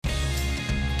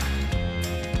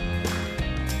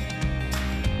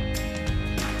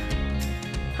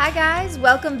Hi guys,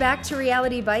 welcome back to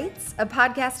Reality Bites, a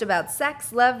podcast about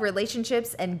sex, love,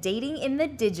 relationships, and dating in the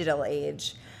digital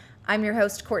age. I'm your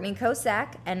host, Courtney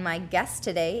Kosak, and my guest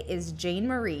today is Jane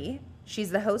Marie. She's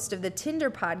the host of the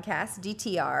Tinder podcast,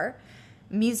 DTR,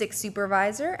 music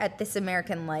supervisor at This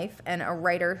American Life, and a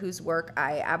writer whose work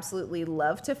I absolutely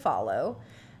love to follow.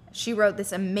 She wrote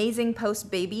this amazing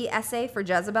post-baby essay for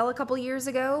Jezebel a couple years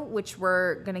ago, which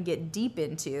we're going to get deep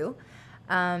into.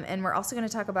 And we're also going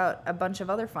to talk about a bunch of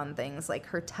other fun things, like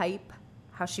her type,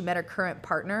 how she met her current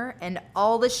partner, and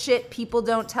all the shit people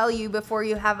don't tell you before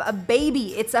you have a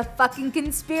baby. It's a fucking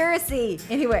conspiracy.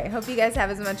 Anyway, hope you guys have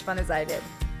as much fun as I did.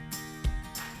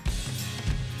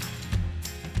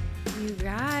 You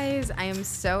guys, I am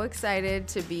so excited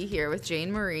to be here with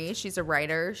Jane Marie. She's a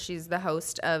writer. She's the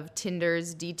host of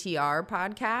Tinder's DTR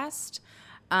podcast.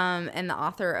 And the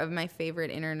author of my favorite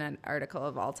internet article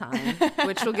of all time,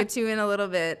 which we'll get to in a little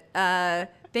bit.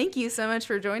 Thank you so much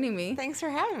for joining me. Thanks for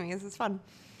having me. This is fun.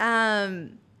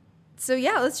 So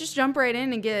yeah, let's just jump right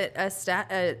in and get a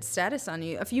status on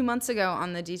you. A few months ago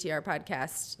on the DTR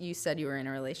podcast, you said you were in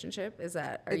a relationship.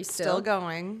 Are you still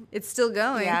going? It's still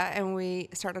going. Yeah, and we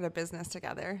started a business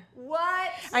together.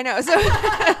 What? I know. So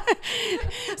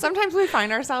sometimes we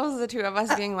find ourselves, the two of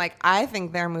us, being like, I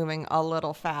think they're moving a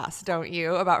little fast, don't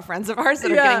you? About friends of ours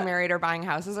that are getting married or buying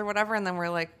houses or whatever. And then we're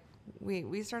like,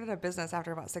 we started a business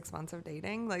after about 6 months of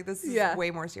dating. Like, this is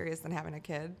way more serious than having a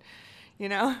kid. You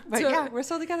know, but yeah, we're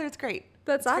still together. It's great.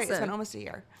 That's awesome. Great. It's been almost a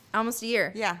year. Almost a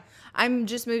year. Yeah. I'm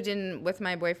just moved in with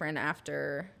my boyfriend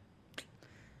after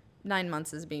 9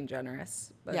 months is being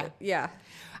generous. But yeah.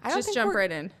 I don't just think jump we're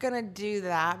right in. Gonna do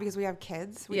that because we have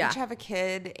kids. We each have a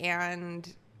kid,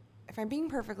 and if I'm being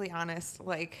perfectly honest,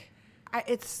 like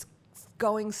it's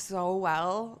going so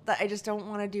well that I just don't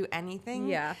want to do anything.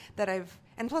 Yeah.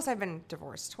 And plus I've been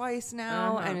divorced twice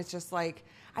now, and it's just like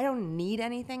I don't need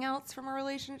anything else from a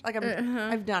relationship. Like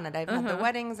I've done it. I've had the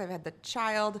weddings. I've had the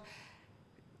child.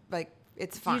 Like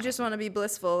it's fine. You just want to be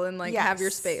blissful and have your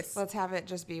space. Let's have it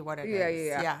just be what it is.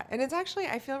 Yeah. And it's actually,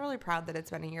 I feel really proud that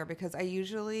it's been a year because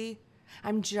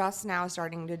I'm just now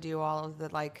starting to do all of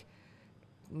the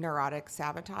neurotic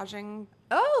sabotaging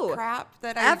crap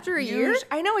that after a year?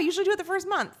 I know. I usually do it the first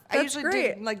month. That's I usually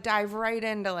great. dive right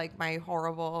into my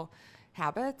horrible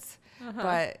habits.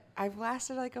 But I've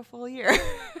lasted a full year.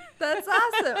 That's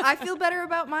awesome. I feel better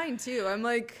about mine too. I'm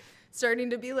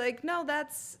starting to be no,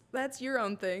 that's your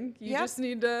own thing. You just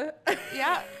need to.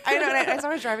 Yeah, I know. And as I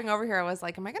was driving over here, I was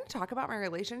like, am I going to talk about my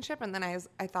relationship? And then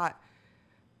I thought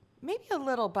maybe a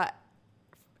little, but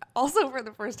also for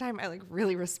the first time, I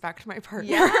really respect my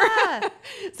partner. Yeah.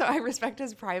 So I respect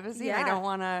his privacy. Yeah. I don't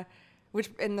want to. Which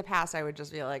in the past I would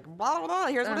just be like, blah, blah, blah,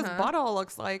 here's what his butthole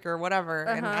looks like or whatever.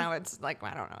 And now it's I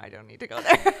don't know. I don't need to go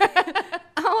there.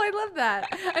 Oh, I love that.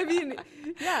 I mean,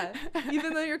 yeah.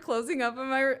 Even though you're closing up on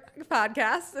my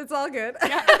podcast, it's all good.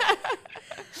 Yeah.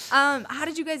 How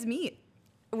did you guys meet?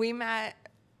 We met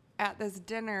at this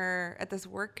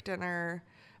work dinner.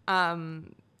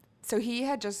 So he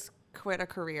had just quit a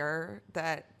career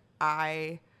that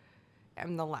I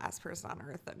am the last person on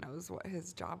earth that knows what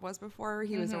his job was before.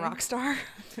 He was a rock star.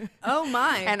 Oh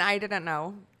my. And I didn't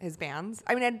know his bands.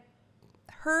 I mean, I'd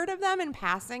heard of them in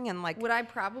passing and would I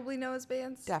probably know his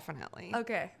bands? Definitely.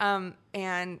 Okay.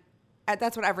 And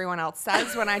that's what everyone else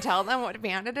says when I tell them what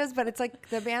band it is, but it's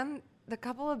the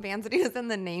couple of bands that he was in,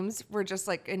 the names were just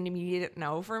an immediate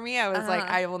no for me. I was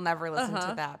I will never listen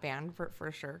to that band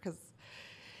for sure because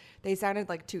they sounded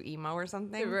too emo or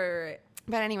something. Right.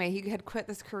 But anyway, he had quit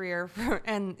this career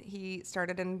and he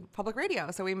started in public radio.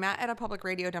 So we met at a public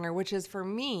radio dinner, which is for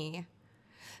me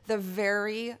the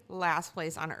very last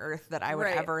place on earth that I would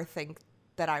ever think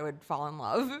that I would fall in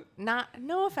love.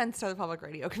 No offense to the public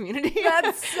radio community.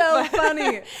 That's so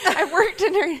funny. I've worked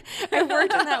in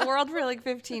that world for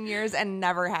 15 years and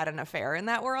never had an affair in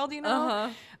that world, you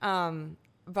know?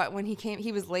 But when he came,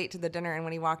 he was late to the dinner. And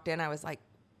when he walked in, I was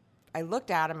I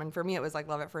looked at him, and for me, it was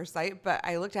love at first sight. But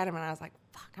I looked at him, and I was like,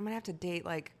 fuck, I'm going to have to date,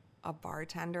 a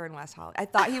bartender in West Hollywood. I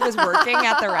thought he was working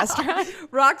at the restaurant.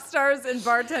 Rock stars and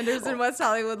bartenders in West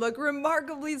Hollywood look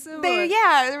remarkably similar.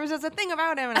 There was just a thing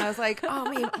about him, and I was like,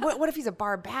 oh, man, what if he's a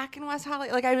bar back in West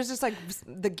Hollywood? I was just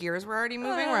the gears were already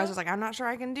moving, where I was just I'm not sure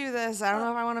I can do this. I don't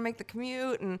know if I want to make the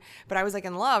commute. But I was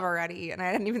in love already, and I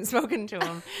hadn't even spoken to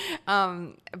him.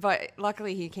 But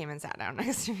luckily, he came and sat down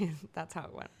next to me. That's how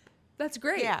it went. That's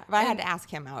great. Yeah, but I had to ask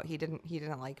him out. He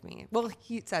didn't like me. Well,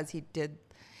 he says he did.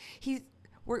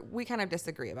 We kind of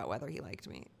disagree about whether he liked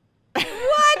me.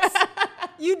 What?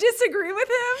 You disagree with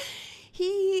him?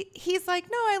 He's like,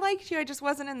 no, I liked you. I just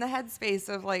wasn't in the headspace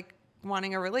of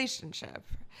wanting a relationship.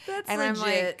 That's and legit.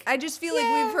 I'm like, I just feel like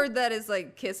we've heard that as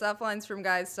like kiss off lines from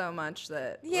guys so much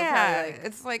that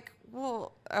it's like,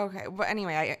 well, okay. But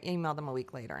anyway, I emailed him a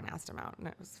week later and asked him out,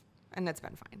 and it's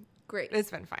been fine. Great.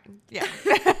 It's been fine. Yeah.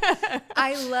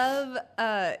 I love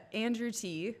Andrew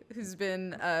T, who's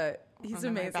been he's one amazing.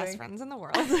 Of my best friends in the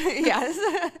world.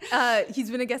 Yes.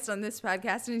 He's been a guest on this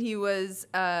podcast, and he was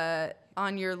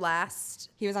on your last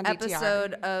on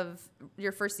episode DTR. of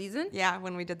your first season. Yeah,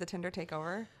 when we did the Tinder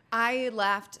takeover. I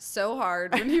laughed so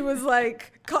hard when he was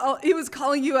like, he was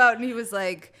calling you out, and he was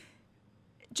like,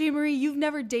 J. Marie, you've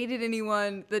never dated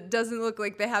anyone that doesn't look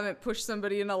like they haven't pushed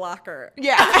somebody in a locker.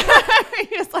 Yeah.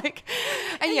 He's like,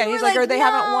 and yeah, he's like, or they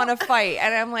haven't won a fight.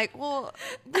 And I'm like, well,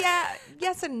 yeah,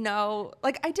 yes and no.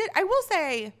 Like I will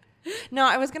say, no,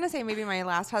 I was going to say maybe my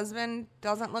last husband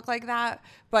doesn't look like that,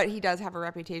 but he does have a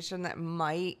reputation that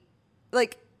might,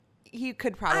 like, he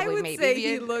could probably I would maybe say be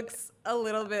he looks a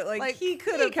little bit like he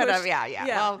could have. Yeah.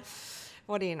 Well,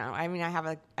 what do you know? I mean, I have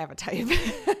a type.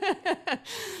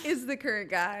 Is the current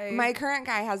guy? My current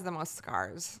guy has the most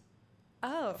scars.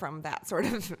 Oh. From that sort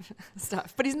of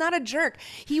stuff. But he's not a jerk.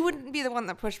 He wouldn't be the one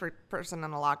that pushed a person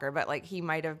in a locker, but like he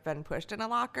might have been pushed in a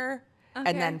locker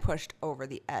and then pushed over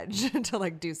the edge to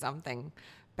like do something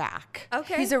back.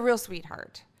 Okay. He's a real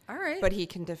sweetheart. All right. But he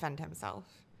can defend himself.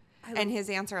 And his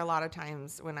answer a lot of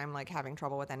times when I'm like having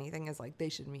trouble with anything is like, they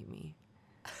should meet me.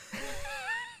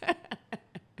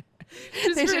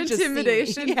 Just for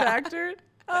intimidation factor.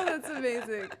 Oh, that's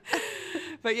amazing.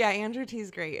 But yeah, Andrew T's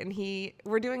great. And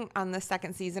we're doing on the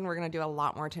second season, we're going to do a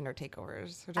lot more Tinder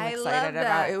takeovers, which I'm excited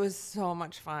about. It was so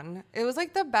much fun. It was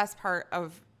like the best part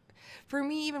for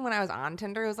me, even when I was on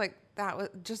Tinder, it was like, that was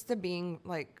just the being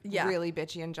like really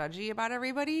bitchy and judgy about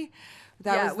everybody.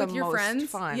 That was with the your most friends.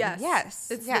 fun. Yes.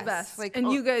 It's the best. Like,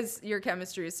 and you guys, your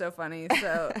chemistry is so funny.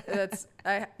 So we've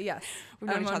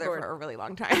known each other for a really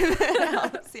long time.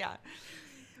 Yeah.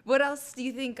 What else do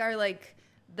you think are like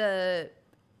the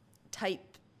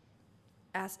type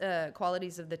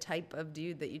qualities of the type of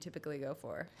dude that you typically go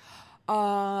for?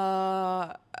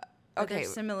 Are there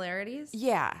similarities?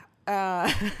 Yeah.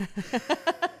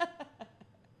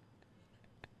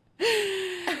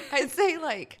 I'd say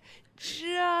like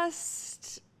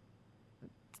just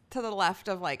to the left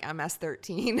of like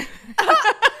MS-13.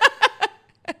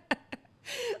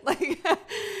 Like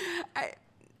I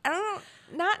don't know,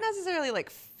 not necessarily like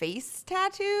face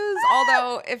tattoos,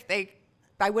 although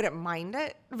I wouldn't mind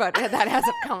it, but that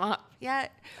hasn't come up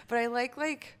yet. But I like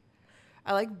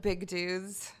big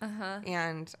dudes,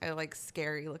 and I like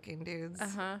scary looking dudes.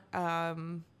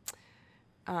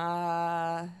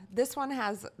 This one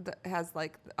has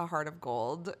like a heart of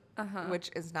gold,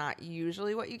 which is not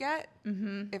usually what you get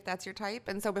if that's your type.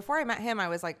 And so before I met him, I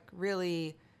was like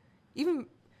really, even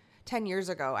 10 years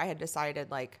ago, I had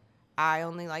decided like I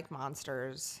only like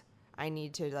monsters. I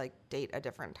need to like date a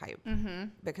different type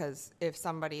because if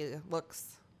somebody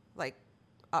looks like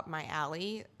up my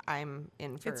alley, I'm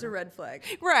in for... It's a red flag.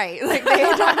 Right. Like they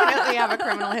definitely have a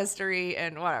criminal history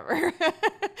and whatever.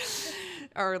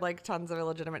 Or like tons of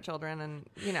illegitimate children and,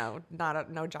 you know,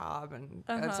 no job and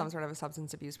some sort of a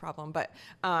substance abuse problem. But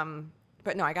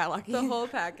no, I got lucky. The whole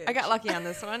package. I got lucky on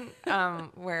this one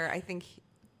where I think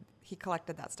he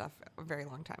collected that stuff a very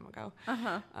long time ago.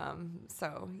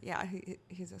 So yeah,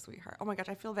 he's a sweetheart. Oh my gosh,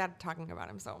 I feel bad talking about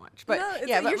him so much. But no,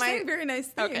 yeah, you're saying very nice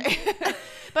things. Okay.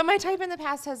 But my type in the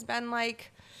past has been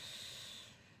like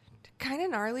kind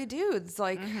of gnarly dudes.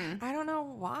 Like I don't know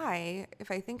why.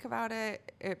 If I think about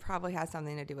it, it probably has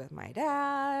something to do with my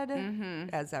dad,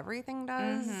 as everything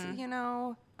does. You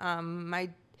know,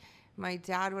 my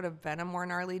dad would have been a more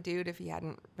gnarly dude if he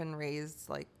hadn't been raised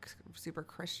like super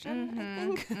Christian,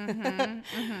 I think.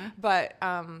 But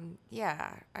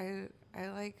yeah, I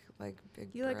like big.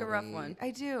 You like a rough one.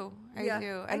 I do. I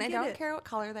do. And I don't care what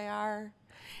color they are,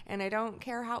 and I don't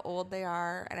care how old they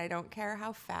are, and I don't care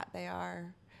how fat they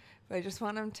are. But I just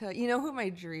want them to. You know who my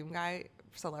dream guy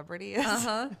celebrity is?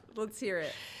 Let's hear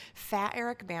it. Fat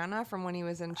Eric Bana from when he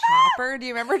was in Chopper. Do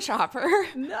you remember Chopper?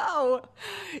 No.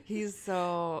 He's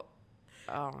so.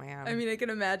 Oh man. I mean, I can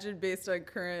imagine based on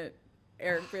current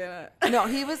Eric Bana. No,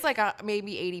 he was like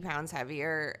maybe 80 pounds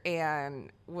heavier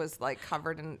and was like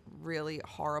covered in really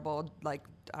horrible like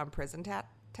prison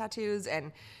tattoos,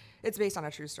 and it's based on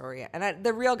a true story. And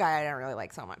the real guy I don't really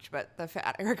like so much, but the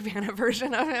fat Eric Bana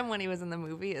version of him when he was in the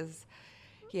movie is,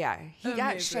 yeah, he amazing.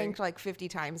 got shanked like 50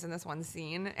 times in this one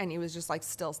scene, and he was just like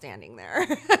still standing there.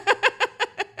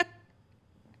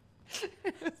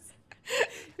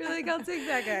 You're like, I'll take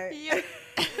that guy. Yeah.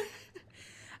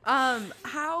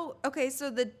 So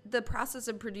the process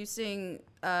of producing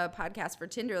a podcast for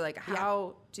Tinder, like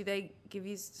how do they give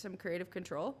you some creative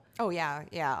control? Oh yeah,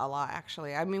 a lot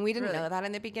actually. I mean, we didn't know that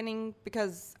in the beginning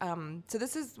because so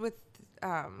this is with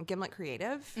Gimlet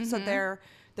Creative, so they're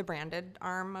the branded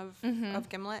arm of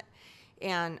Gimlet,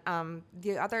 and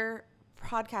the other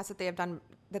podcast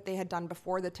that they had done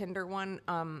before the Tinder one,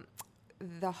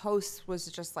 the host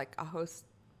was just like a host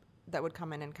that would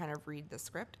come in and kind of read the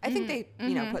script. I think they,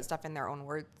 put stuff in their own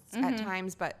words at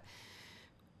times, but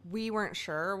we weren't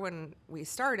sure when we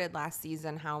started last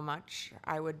season how much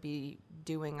I would be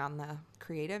doing on the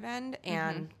creative end.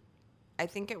 And I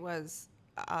think it was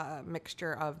a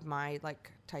mixture of my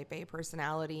like type A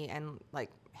personality and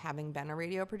like having been a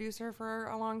radio producer for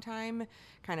a long time,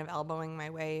 kind of elbowing my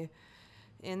way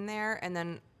in there. And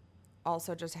then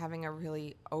also just having a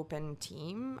really open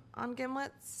team on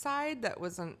Gimlet's side that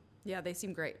wasn't. Yeah, they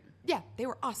seem great. Yeah, they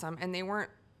were awesome, and they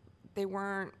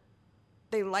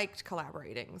liked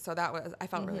collaborating. So I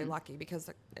felt really lucky because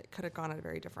it could have gone a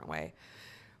very different way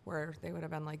where they would have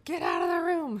been like, get out of the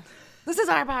room. This is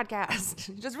our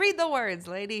podcast. Just read the words,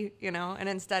 lady, and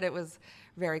instead it was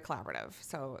very collaborative.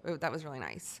 So that was really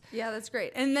nice. Yeah, that's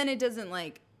great. And then it doesn't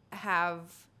like have,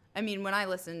 I mean, when I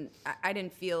listened, I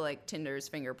didn't feel like Tinder's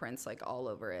fingerprints like all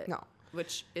over it. No.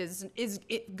 Which is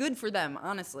good for them,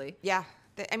 honestly. Yeah.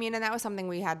 And that was something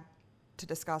we had to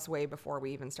discuss way before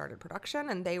we even started production,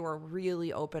 and they were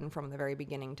really open from the very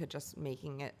beginning to just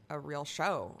making it a real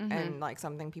show and like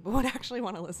something people would actually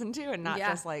want to listen to, and not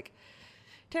just like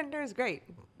Tinder is great,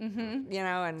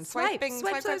 and swipe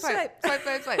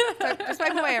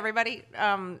away, everybody.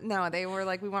 No, they were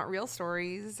like, we want real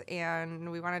stories,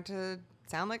 and we wanted to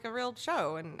sound like a real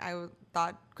show, and I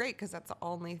thought, great, because that's the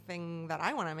only thing that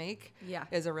I want to make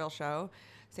is a real show.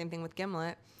 Same thing with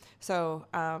Gimlet. So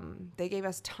they gave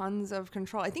us tons of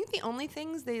control. I think the only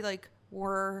things they like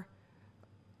were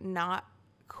not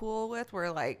cool with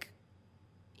were like,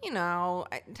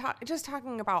 just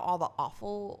talking about all the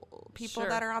awful people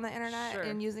that are on the internet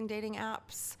and using dating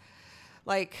apps.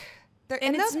 Like,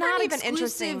 and it's not even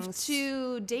exclusive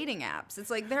to dating apps. It's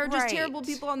like there are just terrible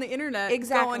people on the internet.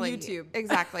 Exactly. Go on YouTube.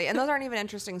 Exactly. And those aren't even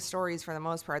interesting stories for the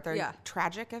most part. They're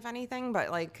tragic, if anything, but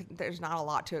like there's not a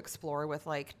lot to explore with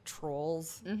like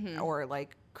trolls or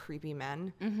like creepy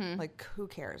men. Like, who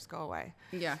cares? Go away.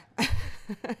 Yeah.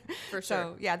 For sure.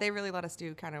 So yeah, they really let us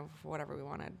do kind of whatever we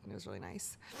wanted. It was really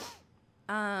nice.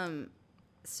 So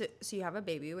you have a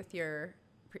baby with your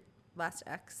last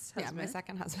ex-husband? Yeah, my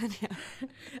second husband,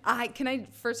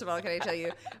 First of all, can I tell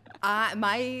you,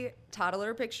 my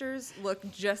toddler pictures look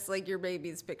just like your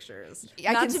baby's pictures.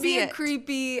 I Not can to see be it.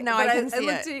 creepy, No, but I can see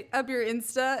looked up your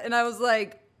Insta, and I was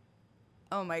like,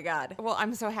 oh my God. Well,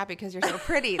 I'm so happy because you're so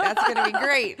pretty. That's going to be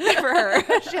great for her.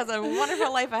 She has a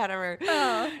wonderful life ahead of her.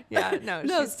 Oh. Yeah, no,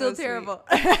 she's still so terrible.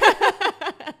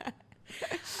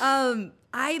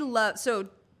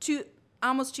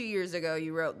 Almost 2 years ago,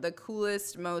 you wrote the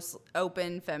coolest, most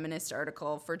open feminist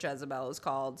article for Jezebel. It was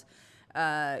called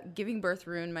 "Giving Birth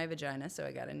Ruined My Vagina," so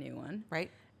I got a new one.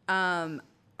 Right. I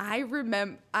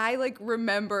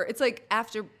remember. It's like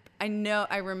after.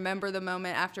 I remember the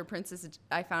moment after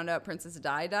I found out Princess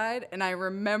Di died, and I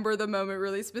remember the moment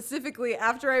really specifically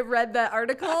after I read that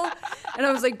article, and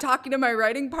I was like talking to my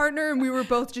writing partner, and we were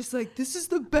both just like, this is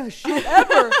the best shit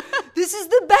ever. This is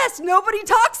the best. Nobody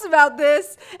talks about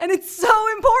this, and it's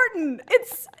so important.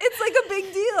 It's like a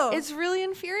big deal. It's really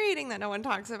infuriating that no one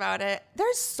talks about it.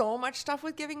 There's so much stuff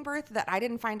with giving birth that I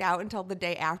didn't find out until the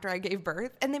day after I gave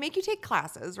birth, and they make you take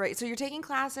classes, right? So you're taking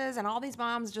classes, and all these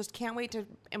moms just can't wait to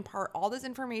impart all this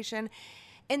information.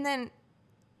 And then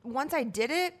once I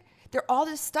did it, all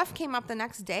this stuff came up the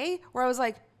next day where I was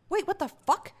like, wait, what the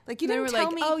fuck? Like, you didn't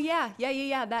tell me. Oh yeah,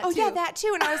 that too. Yeah, that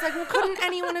too. And I was like, well, couldn't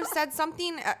anyone have said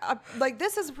something? Like,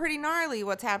 this is pretty gnarly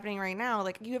what's happening right now.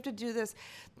 Like, you have to do this.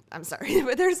 I'm sorry,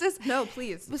 but there's this. No,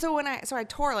 please. So I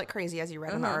tore like crazy, as you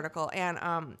read in the article, and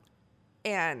I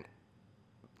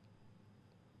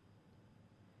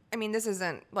mean, this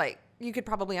isn't like you could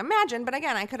probably imagine, but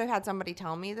again, I could have had somebody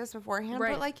tell me this beforehand.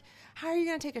 Right. But like, how are you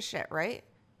gonna take a shit, right?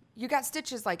 You got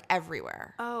stitches like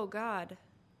everywhere. Oh God.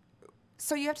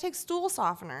 So you have to take stool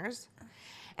softeners,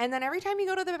 and then every time you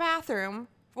go to the bathroom,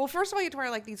 well, first of all, you have to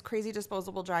wear like these crazy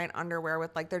disposable giant underwear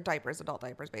with like their diapers, adult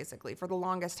diapers, basically, for the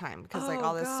longest time because like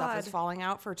all this stuff is falling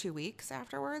out for 2 weeks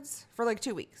afterwards. For like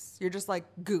 2 weeks, you're just like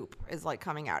goop is like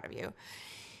coming out of you,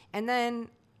 and then.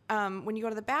 When you go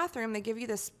to the bathroom, they give you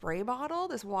this spray bottle,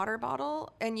 this water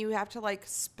bottle, and you have to like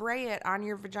spray it on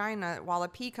your vagina while a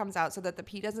pee comes out so that the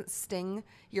pee doesn't sting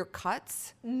your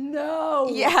cuts. No.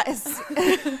 Yes.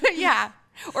 Yeah.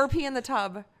 Or pee in the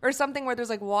tub or something where there's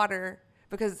like water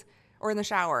or in the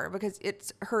shower because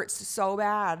it hurts so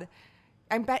bad.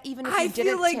 I bet even if you I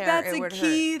didn't feel like tear, that's it a would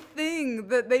key hurt. thing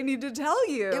that they need to tell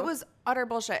you. It was utter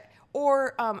bullshit.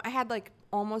 Or I had like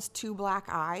almost 2 black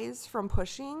eyes from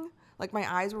pushing. Like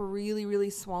my eyes were really, really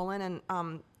swollen,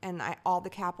 and all the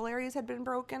capillaries had been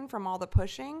broken from all the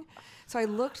pushing. So I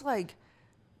looked like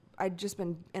I'd just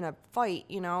been in a fight,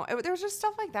 you know. There was just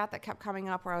stuff like that kept coming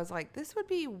up where I was like, this would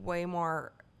be way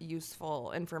more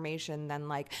useful information than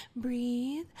like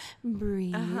breathe,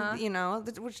 you know,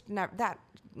 which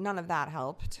none of that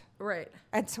helped. Right.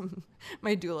 And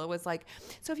my doula was like,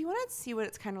 so if you want to see what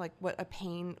it's kind of like, what the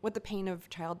pain of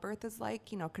childbirth is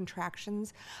like, you know,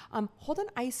 contractions, hold an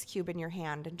ice cube in your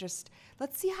hand and just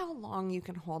let's see how long you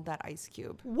can hold that ice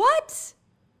cube. What?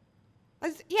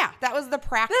 Yeah, that was the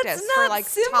practice That's for not like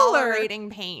similar.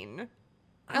 tolerating pain.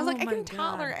 I was like, I my can God.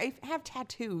 tolerate. I have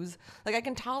tattoos. Like I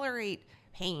can tolerate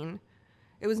pain.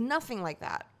 It was nothing like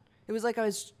that. It was like I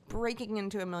was breaking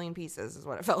into a million pieces is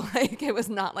what it felt like. It was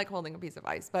not like holding a piece of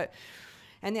ice.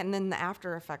 And then the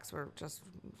after effects were just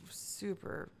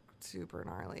super, super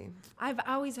gnarly. I've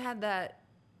always had that,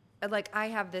 like, I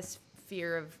have this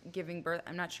fear of giving birth.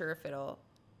 I'm not sure if it'll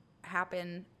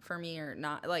happen for me or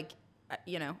not. Like,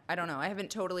 you know, I don't know. I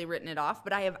haven't totally written it off,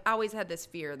 but I have always had this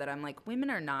fear that I'm like, women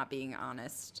are not being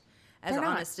honest. As They're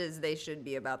not. honest as they should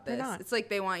be about this. They're not. It's like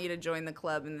they want you to join the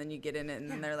club and then you get in it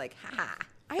and then they're like, ha.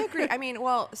 I agree. I mean,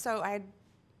 well, so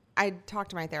I talked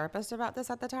to my therapist about this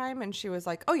at the time, and she was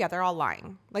like, oh, yeah, they're all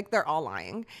lying. Like, they're all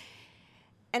lying.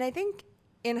 And I think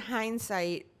in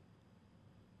hindsight,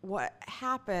 what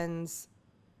happens,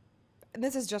 and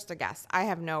this is just a guess. I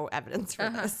have no evidence for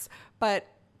this, but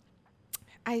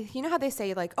you know how they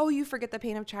say, like, oh, you forget the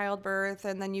pain of childbirth,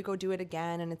 and then you go do it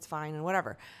again, and it's fine, and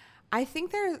whatever. I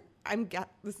think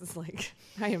this is like,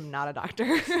 I am not a doctor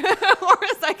or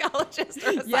a psychologist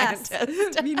or a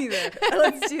scientist. Me neither.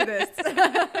 Let's do this.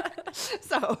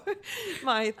 So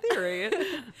my theory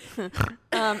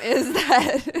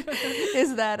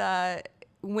is that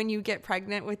when you get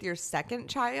pregnant with your second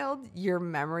child, your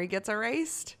memory gets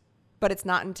erased, but it's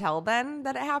not until then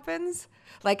that it happens.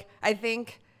 Like, I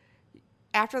think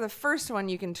after the first one,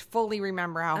 you can fully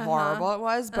remember how horrible it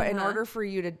was, but in order for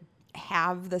you to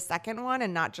have the second one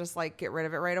and not just like get rid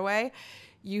of it right away,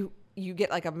 you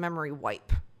get like a memory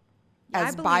wipe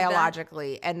as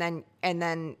biologically that. and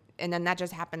then that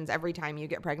just happens every time you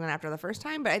get pregnant after the first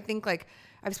time. But I think like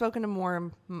I've spoken to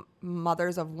more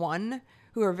mothers of one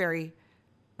who are very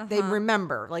they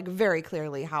remember like very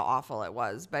clearly how awful it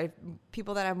was. But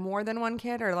people that have more than one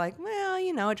kid are like, well,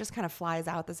 you know, it just kind of flies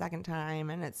out the second time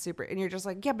and it's super, and you're just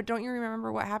like, yeah, but don't you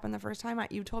remember what happened the first time?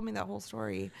 You told me that whole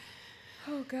story.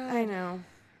 Oh, God. I know.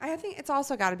 I think it's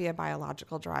also got to be a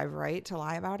biological drive, right, to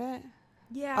lie about it?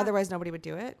 Yeah. Otherwise, nobody would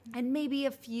do it. And maybe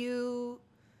a few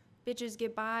bitches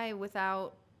get by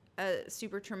without a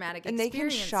super traumatic experience. And they can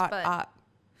shut up.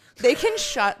 They can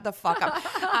shut the fuck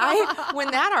up. When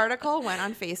that article went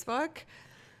on Facebook,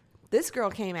 this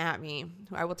girl came at me.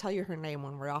 I will tell you her name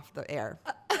when we're off the air.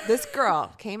 This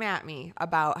girl came at me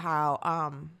about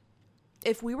how...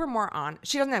 if we were more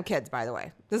she doesn't have kids, by the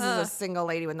way. This is a single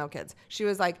lady with no kids. She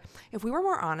was like, if we were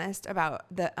more honest about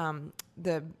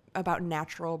about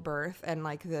natural birth and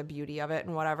like the beauty of it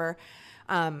and whatever,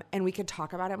 and we could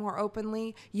talk about it more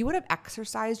openly, you would have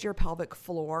exercised your pelvic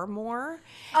floor more,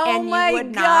 and you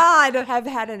would not have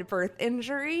had a birth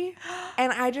injury.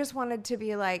 And I just wanted to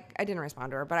be like, I didn't respond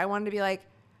to her, but I wanted to be like,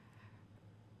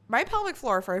 my pelvic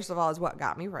floor, first of all, is what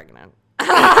got me pregnant.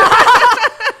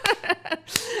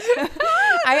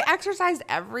 I exercised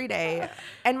every day,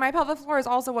 and my pelvic floor is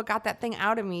also what got that thing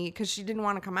out of me because she didn't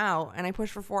want to come out, and I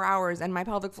pushed for 4 hours, and my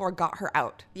pelvic floor got her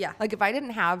out. Yeah. Like if I didn't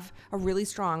have a really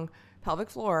strong pelvic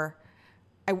floor,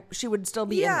 she would still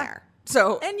be in there.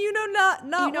 So and you know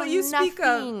not what you speak of.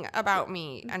 Nothing about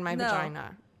me and my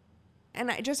vagina.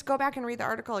 And I just go back and read the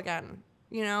article again.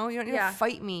 You know, you don't need to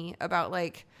fight me about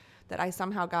like that I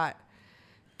somehow got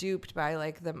duped by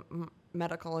like the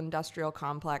medical industrial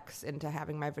complex into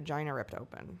having my vagina ripped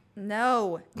open.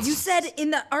 No. You said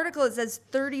in the article it says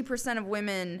 30% of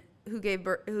women who give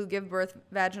birth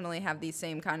vaginally have these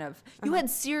same kind of you had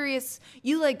serious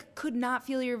you like could not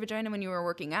feel your vagina when you were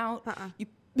working out.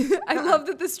 I love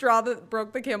that the straw that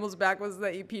broke the camel's back was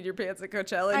that you peed your pants at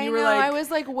Coachella. And you were like, I was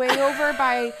like way over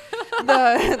by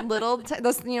the little,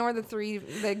 you know, where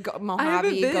the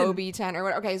Mojave Gobi tent or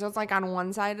what. Okay, so it's like on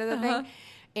one side of the thing,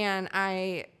 and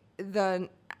I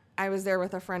was there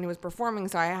with a friend who was performing,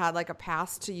 so I had like a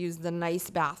pass to use the nice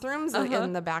bathrooms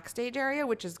in the backstage area,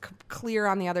 which is clear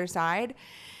on the other side.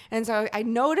 And so I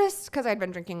noticed, because I'd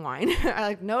been drinking wine, I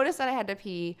like noticed that I had to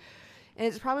pee, and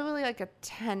it's probably like a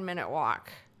 10-minute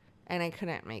walk and I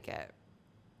couldn't make it.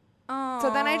 Oh.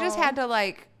 So then I just had to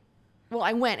like, well,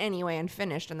 I went anyway and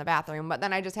finished in the bathroom, but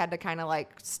then I just had to kind of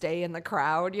like stay in the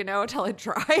crowd, you know, till it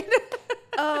dried.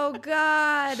 Oh,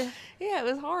 God. Yeah, it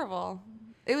was horrible.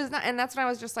 It was not, and that's when I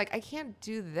was just like, I can't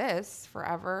do this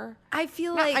forever. I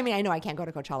feel like, I mean, I know I can't go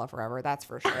to Coachella forever. That's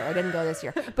for sure. I didn't go this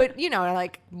year, but you know,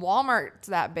 like Walmart's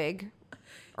that big,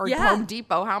 or Home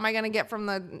Depot. How am I going to get from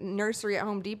the nursery at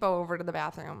Home Depot over to the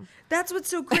bathroom? That's what's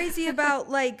so crazy about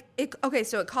like it. Okay,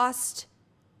 so it cost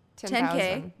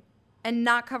 $10K and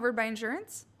not covered by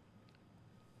insurance.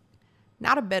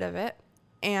 Not a bit of it,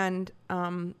 and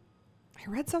I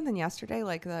read something yesterday,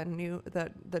 like the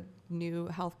new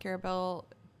healthcare bill,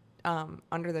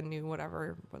 under the new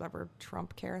whatever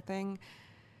Trump care thing.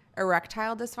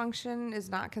 Erectile dysfunction is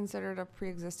not considered a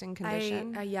pre-existing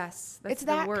condition. Yes, that's it's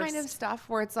that kind of stuff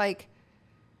where it's like,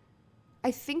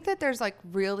 I think that there's like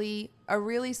a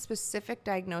really specific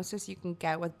diagnosis you can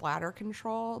get with bladder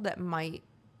control that might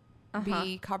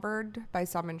be covered by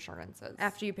some insurances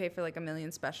after you pay for like $1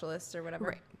 million specialists or whatever.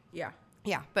 Right. Yeah.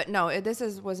 Yeah, but no,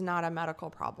 was not a medical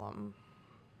problem.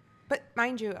 But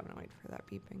mind you, I'm gonna wait for that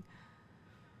beeping.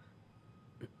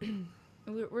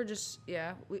 We're just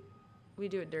we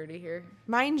do it dirty here.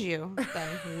 Mind you, then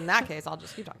in that case, I'll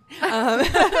just keep talking.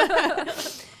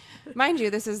 Mind you,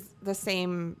 this is the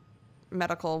same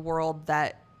medical world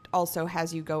that also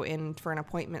has you go in for an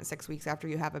appointment 6 weeks after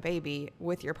you have a baby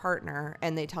with your partner,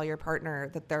 and they tell your partner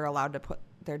that they're allowed to put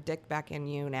their dick back in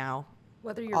you now.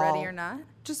 Whether you're ready or not?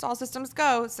 Just all systems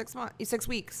go. 6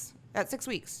 weeks. At 6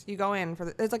 weeks, you go in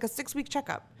for it's like a 6-week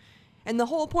checkup. And the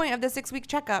whole point of the 6-week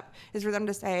checkup is for them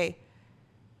to say,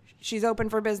 she's open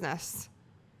for business.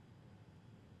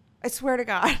 I swear to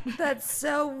God. That's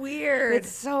so weird.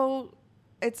 It's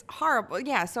horrible.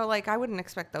 Yeah. So like, I wouldn't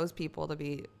expect those people to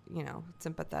be, you know,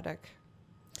 sympathetic.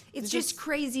 It's just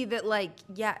crazy that like,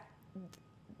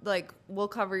 we'll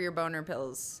cover your boner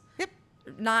pills. Yep.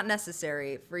 Not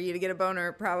necessary for you to get a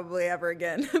boner probably ever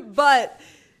again, but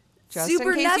just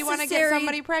super in case necessary. You want to get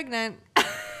somebody pregnant,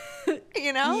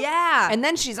 you know? Yeah. And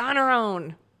then she's on her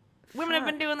own. Women have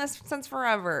been doing this since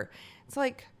forever. It's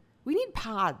like, we need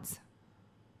pods,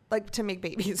 like, to make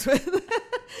babies with.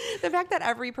 The fact that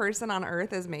every person on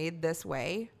earth is made this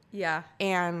way. Yeah.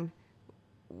 And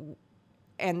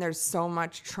there's so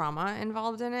much trauma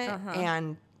involved in it,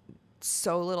 and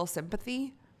so little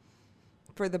sympathy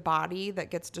for the body that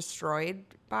gets destroyed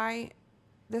by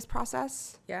this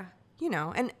process. Yeah. You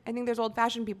know, and I think there's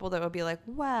old-fashioned people that would be like,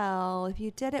 well, if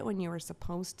you did it when you were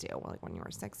supposed to, like when you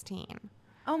were 16.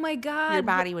 Oh, my God. Your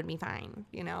body would be fine,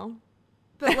 you know?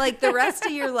 But, like, the rest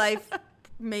of your life,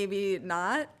 maybe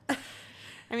not.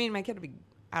 I mean, my kid would be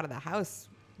out of the house.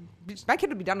 My kid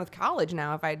would be done with college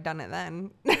now if I had done it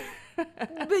then.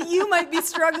 But you might be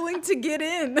struggling to get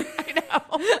in. I know.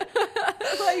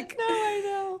 Like, no, I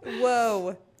know.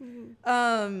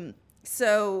 Whoa.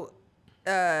 So,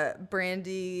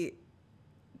 Brandy...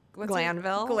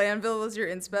 Glanville was your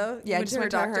inspo? Yeah, I just went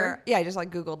to her doctor? Yeah, I just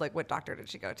like Googled like what doctor did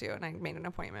she go to, and I made an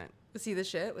appointment. Was he the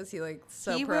shit? Was he like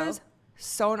He pro? was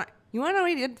so nice. You want to know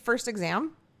what he did first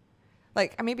exam?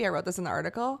 Like, maybe I wrote this in the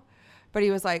article, but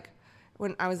he was like,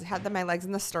 when I had my legs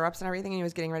in the stirrups and everything, and he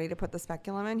was getting ready to put the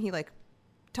speculum in, he like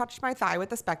touched my thigh with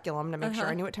the speculum to make sure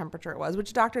I knew what temperature it was,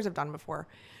 which doctors have done before.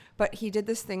 But he did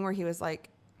this thing where he was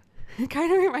like, it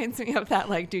kind of reminds me of that,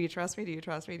 like, do you trust me? Do you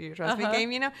trust me? Do you trust me game,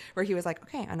 you know? Where he was like,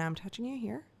 okay, and now I'm touching you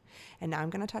here, and now I'm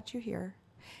going to touch you here,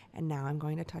 and now I'm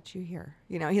going to touch you here.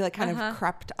 You know, he like kind of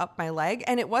crept up my leg,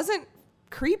 and it wasn't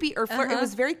creepy or flirt. It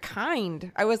was very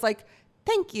kind. I was like,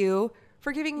 thank you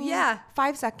for giving me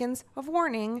 5 seconds of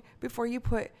warning before you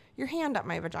put your hand up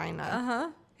my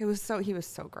vagina. He was so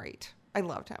great. I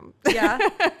loved him. Yeah.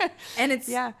 And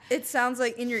it sounds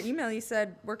like in your email you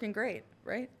said working great,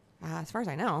 right? As far as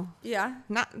I know. Yeah.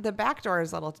 Not the back door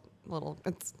is it's a little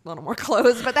more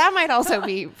closed, but that might also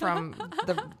be from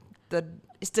the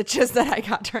stitches that I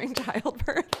got during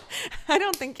childbirth. I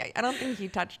don't think he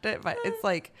touched it, but it's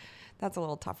like that's a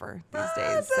little tougher these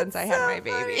days since I had my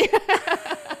baby.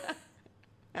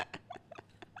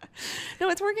 No,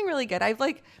 it's working really good. I've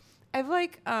had, I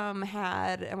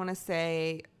want to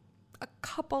say, a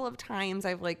couple of times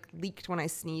I've like leaked when I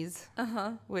sneeze,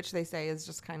 which they say is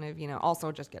just kind of, you know,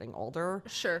 also just getting older.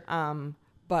 Sure.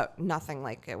 But nothing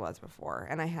like it was before.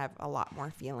 And I have a lot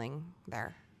more feeling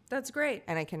there. That's great.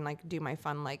 And I can like do my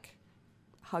fun, like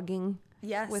hugging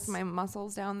with my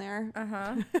muscles down there.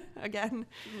 Again,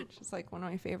 it's just like one of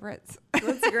my favorites.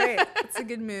 That's great. That's a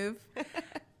good move.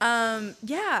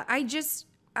 Yeah,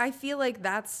 I feel like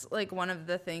that's like one of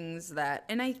the things that,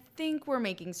 and I think we're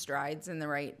making strides in the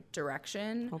right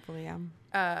direction. Hopefully, yeah.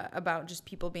 About just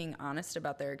people being honest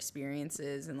about their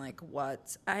experiences and like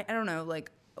what, I don't know,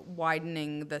 like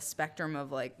widening the spectrum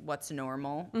of like what's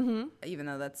normal, even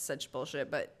though that's such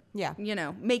bullshit, but yeah, you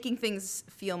know, making things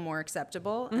feel more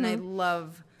acceptable. And I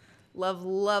love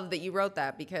that you wrote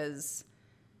that, because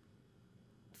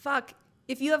fuck,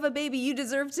 if you have a baby, you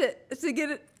deserve to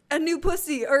get a new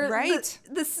pussy, or right,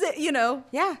 the you know,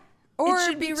 yeah, or it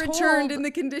should be returned in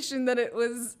the condition that it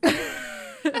was.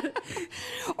 Or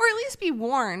at least be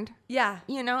warned. Yeah.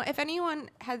 You know, if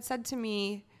anyone had said to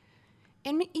me,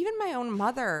 and even my own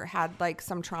mother had like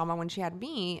some trauma when she had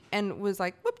me and was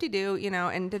like, whoop-de-doo, you know,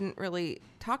 and didn't really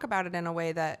talk about it in a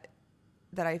way that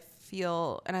I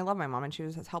feel, and I love my mom and she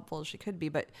was as helpful as she could be,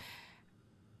 but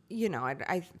you know,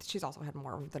 she's also had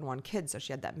more than one kid, so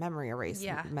she had that memory erase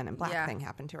Men in Black thing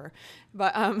happen to her.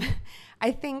 But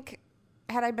I think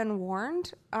had I been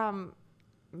warned,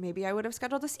 maybe I would have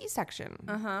scheduled a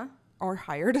C-section, or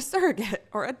hired a surrogate,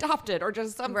 or adopted, or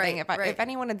just something. If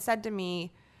anyone had said to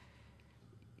me,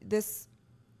 "This,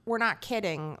 we're not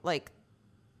kidding. Like,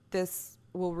 this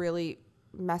will really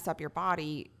mess up your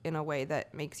body in a way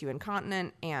that makes you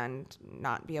incontinent and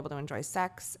not be able to enjoy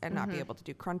sex and not be able to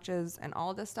do crunches and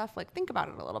all of this stuff. Like, think about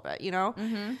it a little bit, you know."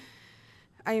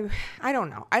 I don't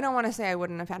know. I don't want to say I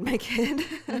wouldn't have had my kid,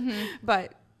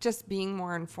 but just being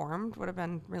more informed would have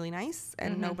been really nice,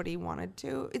 and nobody wanted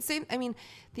to. I mean,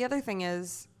 the other thing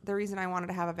is, the reason I wanted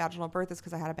to have a vaginal birth is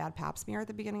because I had a bad pap smear at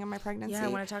the beginning of my pregnancy. Yeah, I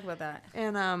want to talk about that.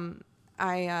 And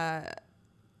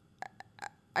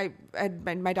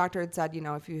my doctor had said, you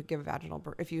know, if you give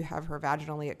if you have her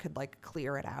vaginally, it could like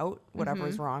clear it out, whatever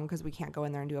is wrong, because we can't go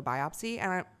in there and do a biopsy.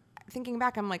 And thinking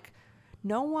back, I'm like,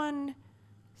 no one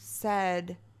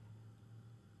said,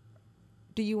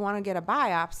 do you want to get a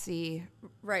biopsy?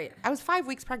 Right. I was 5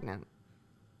 weeks pregnant.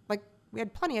 Like, we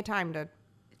had plenty of time to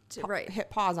hit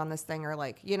pause on this thing, or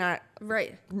like, you know,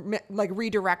 like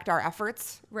redirect our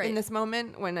efforts in this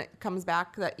moment when it comes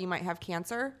back that you might have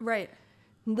cancer. Right.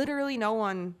 Literally no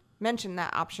one mentioned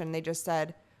that option. They just said,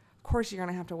 of course, you're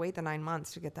going to have to wait the 9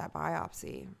 months to get that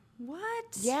biopsy.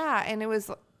 What? Yeah. And it was,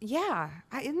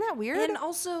 isn't that weird? And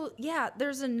also,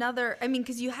 there's another, I mean,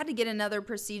 because you had to get another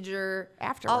procedure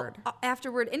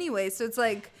afterward anyway. So it's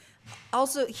like,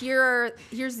 also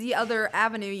here's the other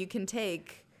avenue you can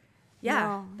take.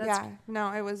 Yeah.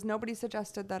 No, it was, nobody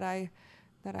suggested that I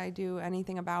do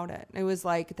anything about it. It was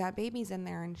like, that baby's in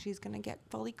there and she's going to get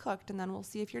fully cooked and then we'll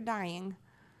see if you're dying.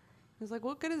 I was like,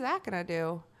 what good is that going to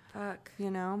do? Fuck. You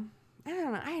know? I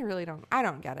don't know. I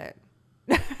don't get it.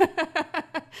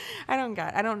 I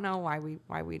don't know why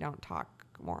we don't talk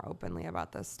more openly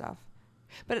about this stuff.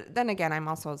 But then again, I'm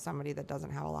also somebody that doesn't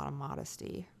have a lot of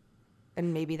modesty.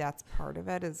 And maybe that's part of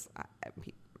it, is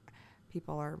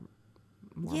people are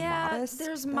more modest. Yeah,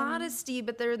 there's modesty,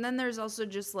 but then there's also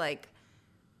just like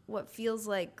what feels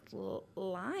like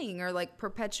lying, or like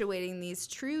perpetuating these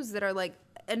truths that are like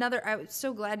I was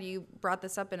so glad you brought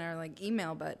this up in our like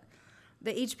email, but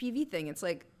the HPV thing, it's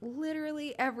like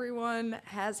literally everyone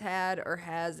has had or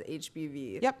has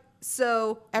HPV. Yep.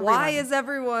 So why is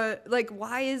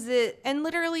it? And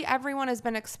literally everyone has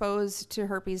been exposed to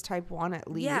herpes type 1 at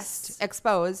least. Yes.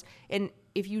 Exposed. And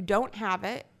if you don't have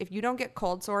it, if you don't get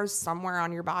cold sores somewhere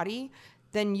on your body,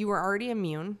 then you are already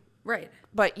immune. Right.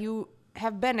 But you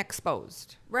have been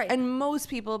exposed. Right. And most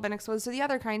people have been exposed to the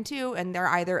other kind too, and they're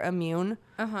either immune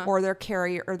or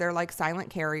they're like silent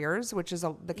carriers, which is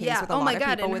the case with a lot of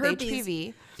people with herpes,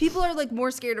 HPV. People are like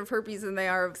more scared of herpes than they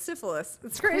are of syphilis.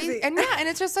 It's crazy. And and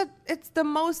it's just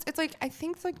it's like, I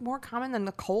think it's like more common than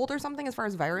the cold or something as far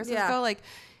as viruses go. Like,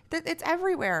 it's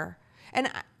everywhere.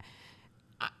 And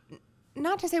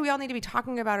not to say we all need to be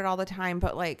talking about it all the time,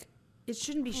 but like, it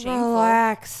shouldn't be shameful.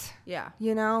 Relax. Yeah.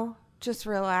 You know? Just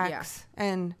relax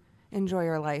and enjoy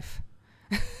your life.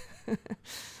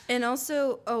 And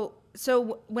also,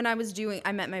 so when I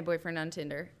met my boyfriend on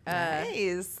Tinder.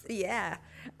 Nice. Yeah.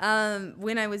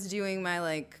 When I was doing my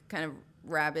like kind of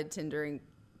rabid Tindering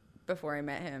before I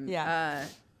met him,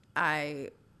 I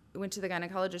went to the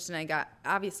gynecologist and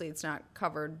obviously it's not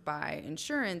covered by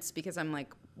insurance because I'm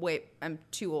like, I'm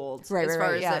too old as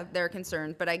far as they're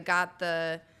concerned. But I got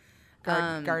the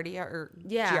Guardia or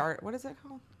GR, what is it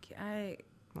called? I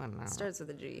don't know. Starts with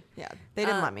a G. Yeah. They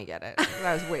didn't let me get it.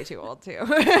 I was way too old too.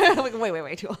 Like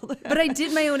way too old. But I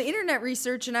did my own internet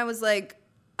research and I was like,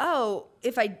 oh,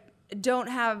 if I don't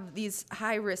have these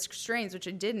high risk strains, which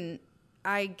I didn't,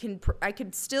 I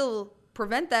could still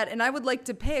prevent that. And I would like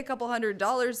to pay a couple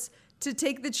 $100s to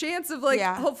take the chance of like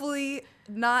hopefully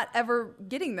not ever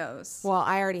getting those? Well,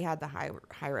 I already had the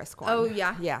high risk one. Oh,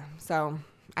 yeah? Yeah. So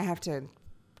I have to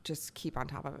just keep on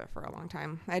top of it for a long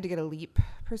time. I had to get a LEAP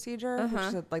procedure, which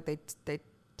is like they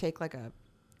take like a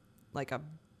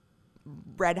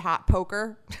red hot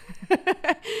poker.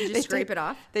 You just scrape it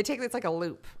off? They take, it's like a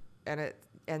loop, and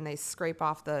they scrape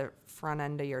off the front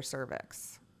end of your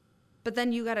cervix. But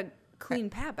then you got a clean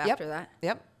pap after that.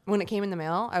 Yep. When it came in the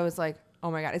mail, I was like, oh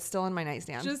my God, it's still in my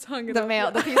nightstand. Just hung it the up.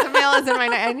 mail. The piece of mail is in my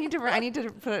I need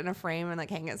to put it in a frame and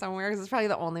like hang it somewhere because it's probably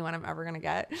the only one I'm ever gonna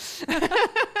get.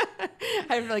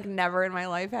 I've like never in my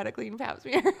life had a clean pap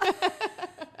smear.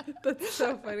 That's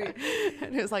so funny.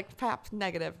 And it was like, pap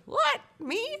negative. What?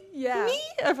 Me? Yeah. Me?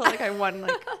 I felt like I won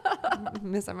like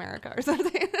Miss America or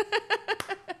something.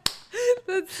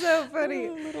 That's so funny.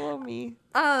 Oh, little old me.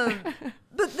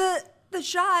 But the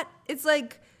shot, it's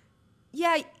like,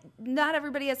 yeah, not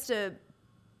everybody has to,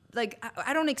 like,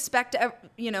 I don't expect,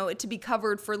 it to be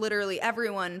covered for literally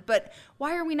everyone, but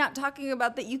why are we not talking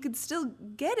about that you could still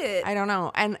get it? I don't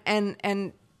know.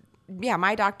 And yeah,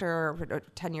 my doctor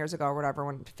 10 years ago or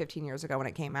whatever, 15 years ago when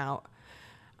it came out,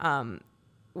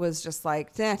 was just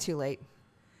like, too late.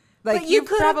 Like, you've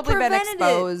probably been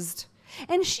exposed.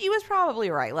 And she was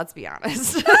probably right. Let's be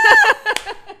honest.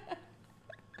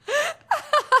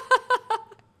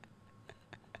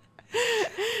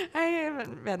 I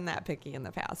haven't been that picky in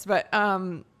the past, but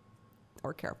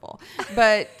or careful.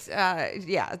 But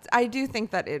yeah, I do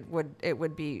think that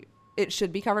it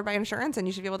should be covered by insurance, and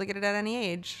you should be able to get it at any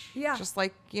age. Yeah. Just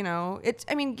like,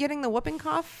 getting the whooping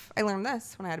cough. I learned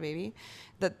this when I had a baby,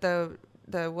 that the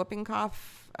whooping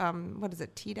cough, what is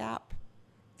it, Tdap?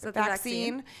 Is that the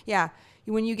vaccine? Yeah.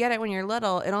 When you get it when you're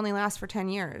little, it only lasts for 10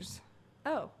 years.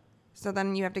 Oh. So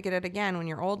then you have to get it again when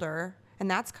you're older, and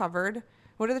that's covered.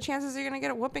 What are the chances you're going to get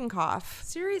a whooping cough?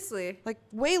 Seriously? Like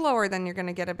way lower than you're going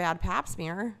to get a bad pap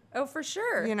smear. Oh, for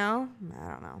sure. I don't know.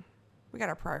 We got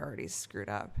our priorities screwed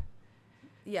up.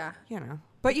 Yeah.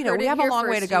 But we have a long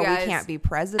way to go. We can't be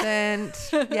president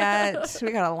yet.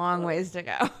 We got a long ways to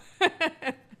go.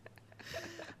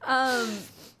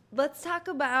 Let's talk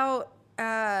about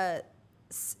the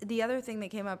other thing that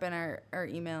came up in our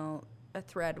email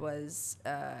thread was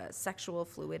sexual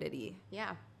fluidity.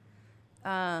 Yeah.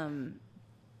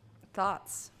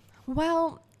 Thoughts?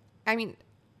 Well, I mean,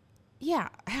 yeah,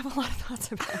 I have a lot of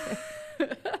thoughts about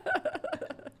it.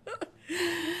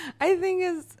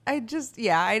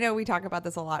 I know we talk about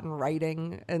this a lot in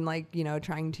writing and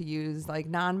trying to use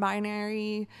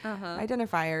non-binary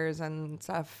identifiers and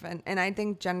stuff. And I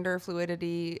think gender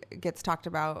fluidity gets talked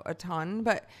about a ton,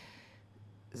 but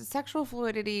sexual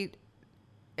fluidity,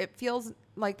 it feels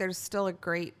like there's still a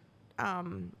great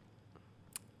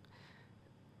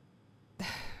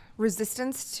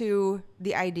resistance to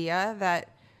the idea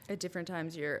that at different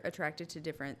times you're attracted to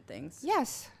different things.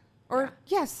 Yes. Or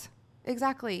yes,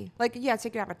 exactly. Like, yes, you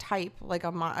could have a type, like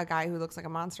a guy who looks like a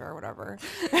monster or whatever.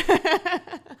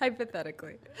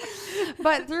 Hypothetically.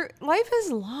 But life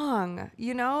is long,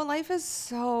 life is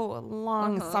so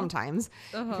long sometimes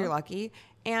if you're lucky.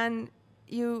 And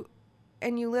you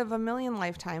live a million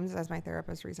lifetimes, as my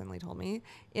therapist recently told me,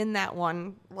 in that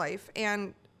one life.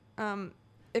 And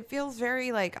it feels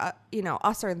very like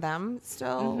us or them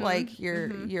still. Like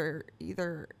you're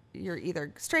either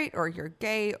straight or you're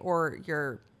gay or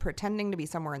you're pretending to be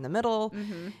somewhere in the middle.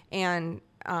 And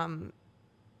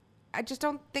I just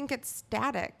don't think it's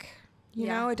static. You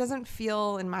know, it doesn't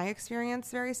feel, in my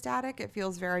experience, very static. It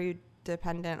feels very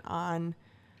dependent on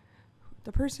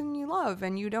the person you love,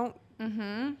 and you don't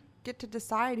get to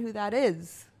decide who that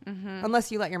is.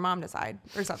 Unless you let your mom decide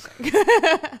or something.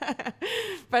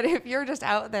 But if you're just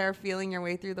out there feeling your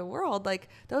way through the world, like,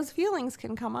 those feelings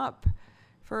can come up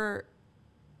for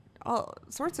all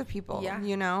sorts of people,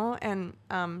 and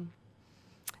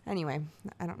anyway,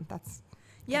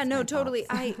 totally.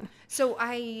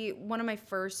 One of my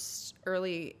first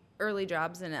early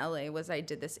jobs in LA was I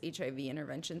did this HIV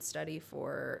intervention study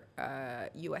for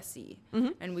USC,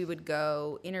 and we would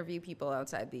go interview people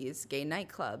outside these gay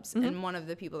nightclubs. And one of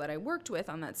the people that I worked with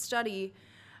on that study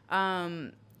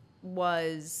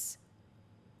was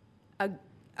a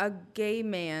gay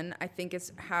man, I think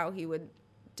is how he would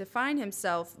define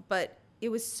himself. But it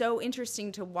was so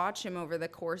interesting to watch him over the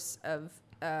course of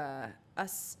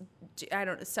us.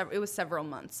 It was several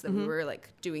months that we were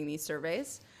doing these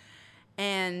surveys.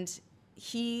 And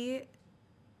it's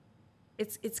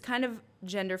kind of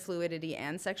gender fluidity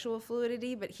and sexual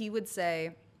fluidity, but he would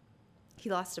say he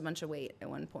lost a bunch of weight at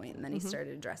one point, and then he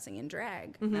started dressing in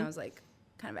drag. And I was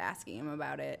kind of asking him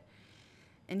about it.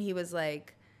 And he was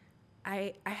like,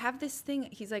 I have this thing.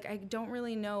 He's like, I don't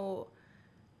really know,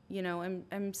 you know,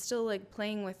 I'm still like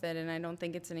playing with it, and I don't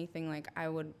think it's anything like I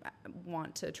would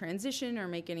want to transition or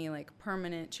make any like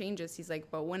permanent changes. He's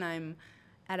like, but when I'm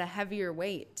at a heavier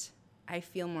weight, I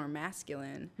feel more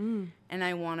masculine, and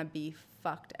I want to be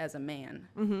fucked as a man.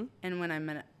 Mm-hmm. And when I'm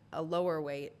at a lower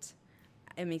weight,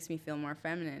 it makes me feel more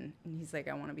feminine. And he's like,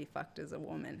 I want to be fucked as a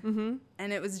woman. Mm-hmm.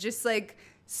 And it was just like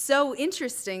so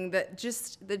interesting that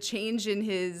just the change in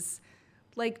his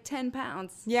like 10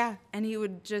 pounds. Yeah. And he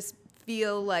would just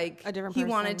feel like a different he person.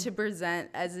 wanted to present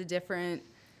as a different.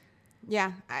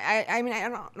 Yeah. I mean, I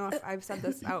don't know if I've said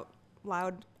this out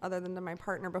loud other than to my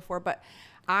partner before, but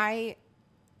I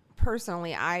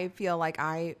personally feel like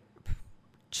I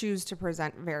choose to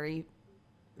present very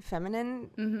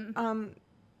feminine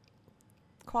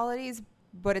qualities,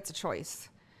 but it's a choice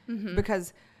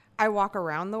because I walk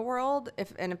around the world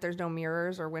if there's no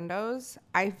mirrors or windows,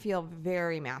 I feel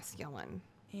very masculine.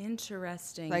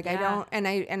 Interesting. Like I don't,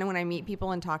 and when I meet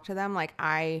people and talk to them, like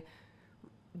I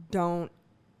don't,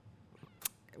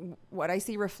 what I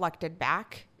see reflected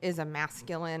back is a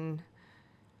masculine.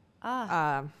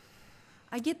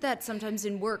 I get that sometimes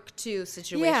in work too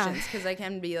situations because I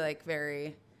can be like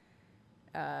very,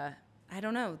 I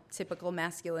don't know, typical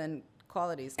masculine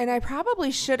qualities. And I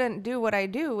probably shouldn't do what I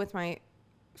do with my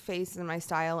face and my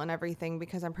style and everything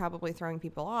because I'm probably throwing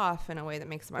people off in a way that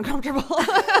makes them uncomfortable.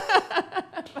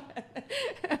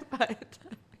 but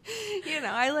you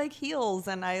know, I like heels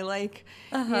and I like,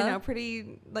 you know,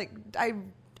 pretty, like,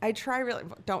 I try really,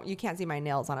 you can't see my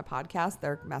nails on a podcast.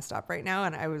 They're messed up right now.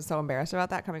 And I was so embarrassed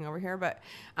about that coming over here. But,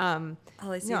 all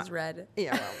I see is red.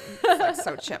 Yeah. Well, it's like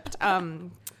so chipped.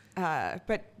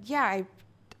 But yeah,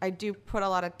 I do put a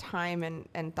lot of time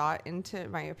and thought into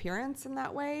my appearance in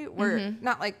that way. Where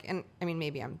not like, and I mean,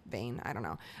 maybe I'm vain. I don't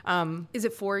know. Is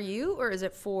it for you or is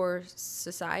it for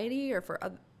society or for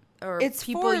other, or it's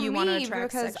people for you want to me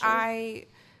attract because sexually?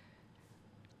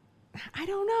 I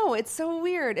don't know. It's so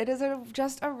weird. It is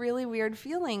just a really weird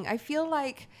feeling. I feel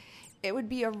like it would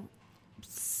be a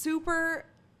super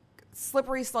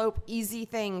slippery slope, easy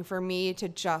thing for me to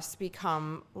just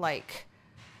become like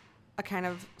a kind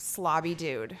of slobby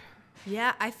dude.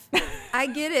 Yeah, I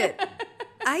get it.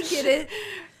 I get it.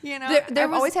 You know,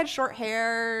 I've always had short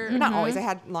hair. Not always. I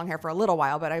had long hair for a little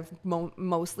while, but I've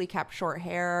mostly kept short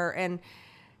hair. And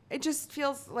it just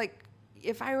feels like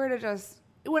if I were to just...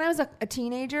 When I was a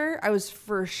teenager, I was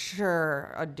for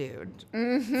sure a dude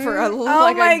for a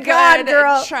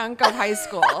good chunk of high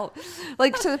school,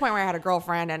 like to the point where I had a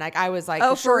girlfriend and like I was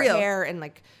like short hair and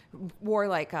like wore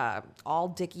like all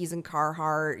Dickies and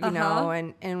Carhartt, you know,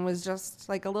 and was just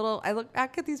like a little. I look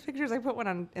back at these pictures. I put one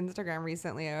on Instagram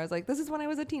recently. I was like, this is when I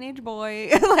was a teenage boy.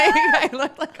 Like I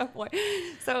looked like a boy.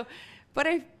 So, but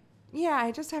I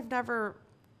just have never.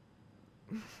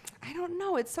 I don't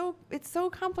know. It's so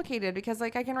complicated because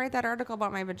like I can write that article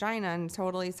about my vagina and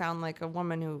totally sound like a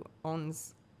woman who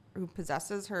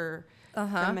possesses her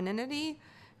femininity,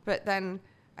 but then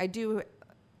I do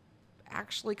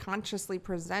actually consciously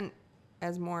present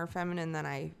as more feminine than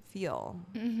I feel.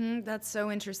 Mm-hmm. That's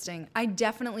so interesting. I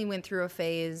definitely went through a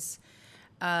phase,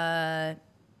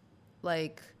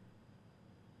 like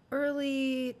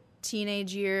early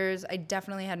teenage years. I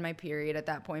definitely had my period at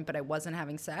that point, but I wasn't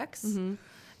having sex. Mm-hmm.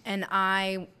 And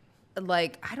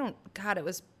it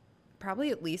was probably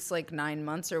at least like 9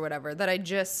 months or whatever that I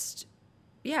just,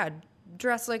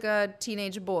 dressed like a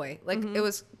teenage boy. Like it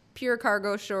was pure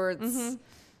cargo shorts.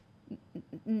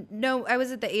 Mm-hmm. No, I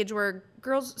was at the age where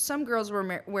some girls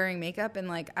were wearing makeup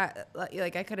and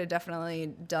I could have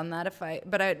definitely done that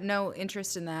but I had no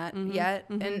interest in that yet.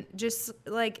 Mm-hmm. And just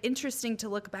like interesting to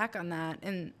look back on that.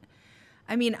 And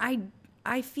I mean,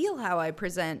 I feel how I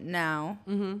present now.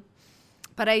 Mm-hmm.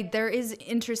 But there is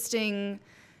interesting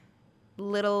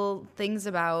little things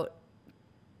about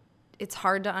it's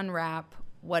hard to unwrap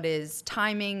what is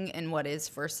timing and what is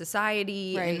for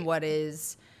society and what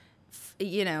is,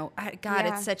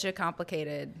 it's such a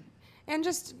complicated. And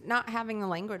just not having the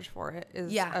language for it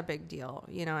is a big deal,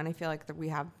 and I feel like that we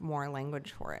have more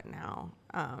language for it now.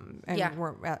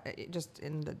 We're just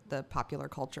in the popular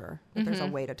culture that there's a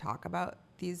way to talk about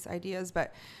these ideas.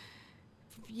 But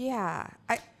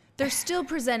they're still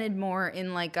presented more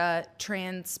in like a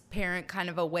transparent kind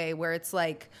of a way where it's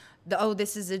like,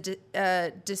 this is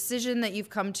a decision that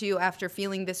you've come to after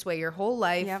feeling this way your whole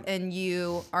life, and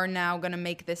you are now going to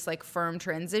make this like firm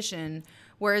transition.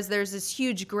 Whereas there's this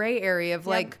huge gray area of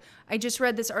like, I just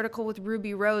read this article with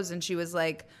Ruby Rose and she was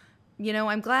like,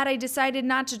 I'm glad I decided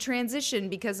not to transition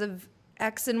because of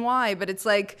X and Y, but it's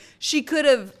like she could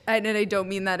have, and I don't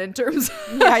mean that in terms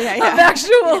of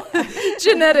actual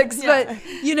genetics, but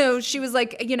she was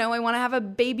like, I want to have a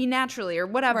baby naturally or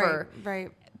whatever.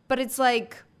 Right. But it's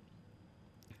like,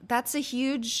 that's a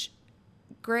huge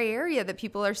gray area that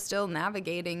people are still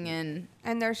navigating in.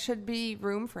 And there should be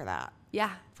room for that.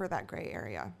 Yeah. For that gray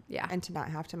area. Yeah. And to not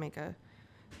have to make a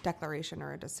declaration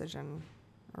or a decision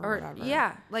or whatever.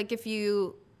 Yeah. Like if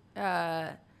you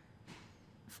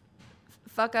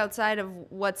fuck outside of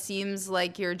what seems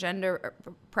like your gender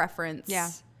preference. Yeah.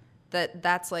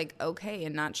 That's like okay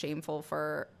and not shameful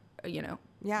for,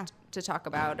 Yeah. to talk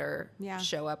about or Yeah.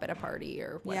 show up at a party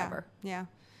or whatever. Yeah.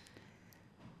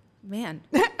 Man,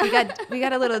 we got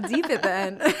a little deep at the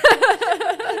end.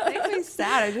 It makes me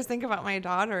sad. I just think about my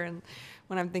daughter and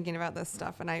when I'm thinking about this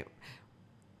stuff, and I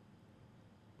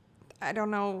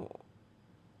don't know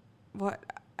what,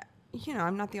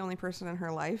 I'm not the only person in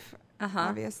her life,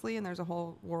 obviously, and there's a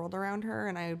whole world around her,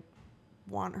 and I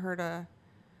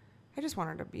just want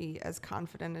her to be as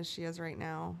confident as she is right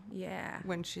now. Yeah.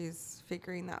 When she's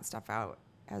figuring that stuff out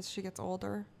as she gets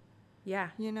older. Yeah.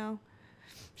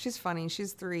 She's funny.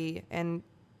 She's 3, and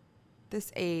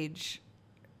this age,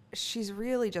 she's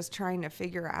really just trying to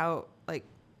figure out, like,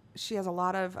 she has a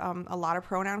lot of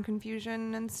pronoun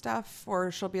confusion and stuff,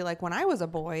 or she'll be like, when I was a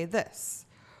boy, this.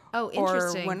 Oh,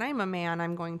 interesting. Or when I'm a man,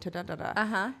 I'm going to da-da-da.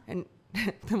 Uh-huh. And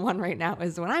the one right now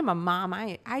is when I'm a mom,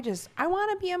 I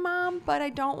want to be a mom, but I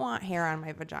don't want hair on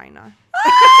my vagina.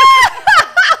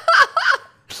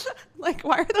 Like,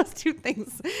 why are those two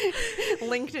things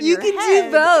linked in your head? You can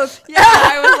do both. Yeah,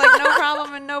 I was like, no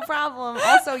problem and no problem.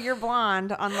 Also, you're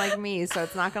blonde, unlike me, so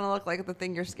it's not going to look like the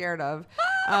thing you're scared of.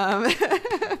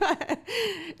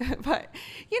 But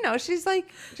she's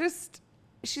like,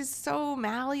 she's so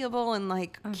malleable and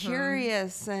like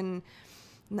curious, and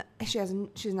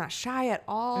she's not shy at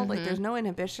all. Like, there's no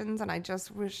inhibitions, and I just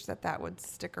wish that would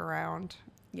stick around.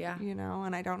 Yeah.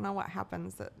 And I don't know what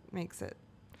happens that makes it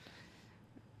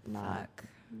not. Fuck.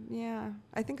 Yeah.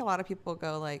 I think a lot of people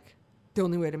go like, the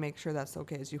only way to make sure that's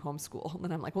okay is you homeschool.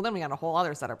 And I'm like, well, then we got a whole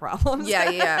other set of problems.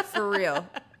 Yeah, for real.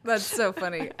 That's so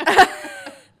funny.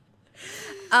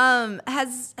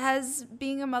 Has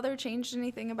being a mother changed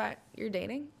anything about your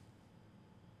dating?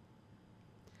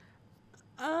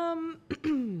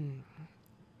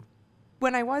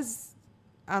 When I was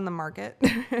on the market,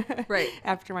 right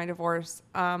after my divorce,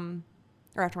 or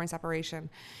after my separation,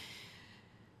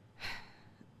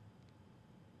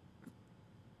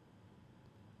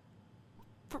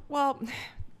 well,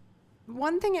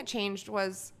 one thing it changed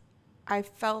was I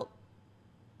felt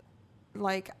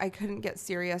like I couldn't get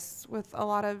serious with a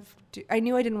lot of, I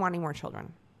knew I didn't want any more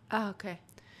children. Oh, okay.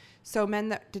 So men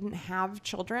that didn't have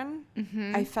children,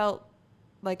 I felt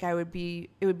like it would be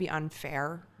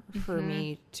unfair for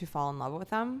me to fall in love with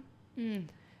them.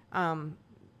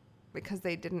 Because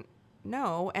they didn't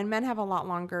know, and men have a lot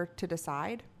longer to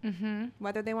decide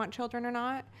whether they want children or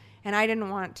not. And I didn't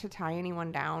want to tie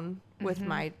anyone down with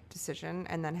my decision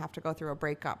and then have to go through a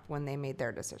breakup when they made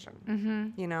their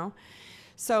decision,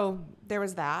 So there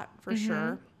was that for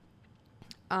sure.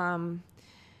 And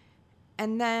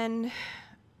then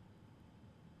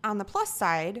on the plus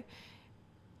side,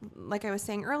 like I was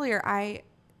saying earlier,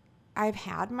 I've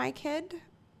had my kid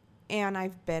and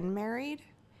I've been married,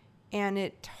 and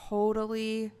it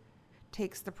totally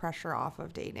takes the pressure off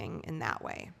of dating in that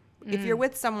way. If you're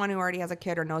with someone who already has a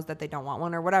kid or knows that they don't want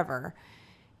one or whatever,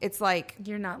 it's like,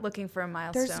 you're not looking for a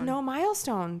milestone.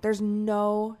 There's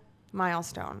no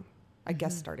milestone. I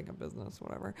guess starting a business,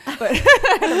 whatever. But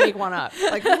I had to make one up.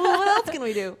 Like, well, what else can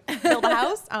we do? Build a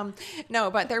house?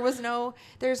 No, but there's no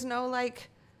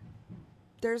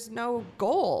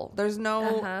goal. There's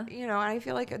no, and I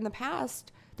feel like in the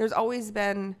past, there's always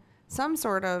been some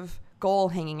sort of goal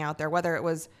hanging out there, whether it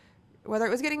was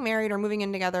getting married or moving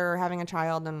in together or having a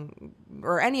child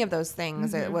or any of those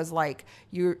things. It was like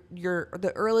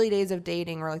the early days of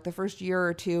dating, or like the first year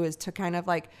or two, is to kind of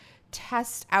like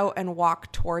test out and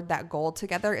walk toward that goal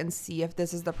together and see if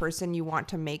this is the person you want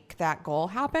to make that goal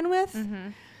happen with.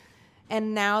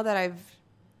 And now that I've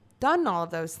done all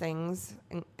of those things,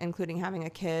 including having a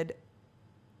kid,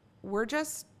 we're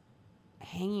just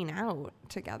hanging out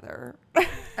together.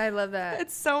 I love that.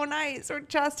 It's so nice. We're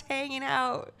just hanging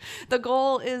out. The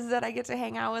goal is that I get to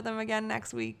hang out with him again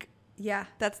next week. Yeah.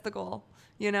 That's the goal,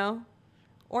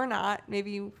 or not.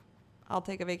 Maybe I'll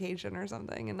take a vacation or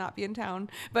something and not be in town.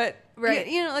 But, right.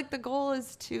 Like the goal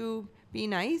is to be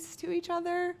nice to each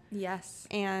other. Yes.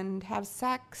 And have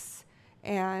sex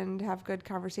and have good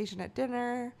conversation at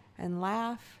dinner and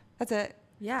laugh. That's it.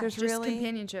 Yeah. There's just really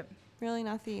companionship. Really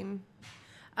nothing.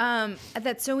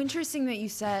 That's so interesting that you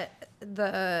said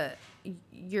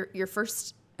your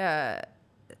first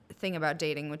thing about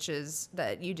dating, which is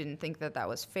that you didn't think that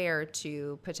was fair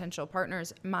to potential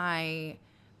partners. My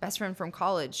best friend from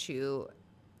college, who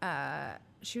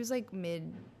she was like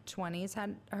mid-20s,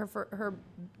 had her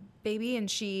baby, and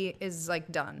she is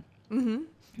like done. Mm-hmm.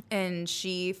 And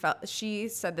she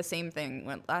said the same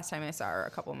thing last time I saw her a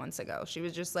couple months ago. She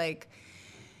was just like,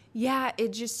 yeah,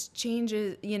 it just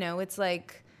changes, you know, it's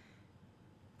like,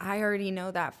 I already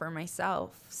know that for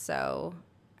myself. So,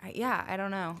 I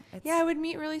don't know. I would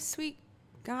meet really sweet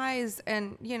guys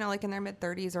and, you know, like in their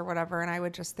mid-30s or whatever. And I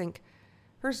would just think,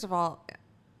 first of all,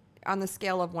 on the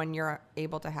scale of when you're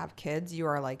able to have kids, you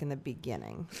are like in the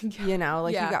beginning, you know,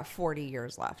 like you've got 40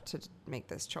 years left to make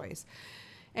this choice.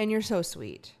 And you're so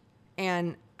sweet.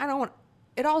 And I don't want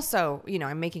it also, you know,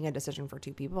 I'm making a decision for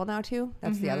two people now too.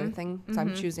 That's the other thing. So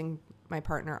I'm choosing my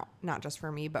partner, not just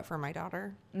for me, but for my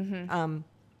daughter.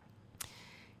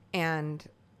 And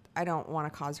I don't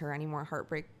want to cause her any more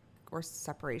heartbreak or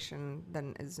separation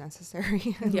than is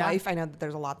necessary in life. I know that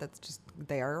there's a lot that's just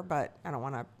there, but I don't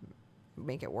want to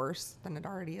make it worse than it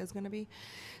already is going to be.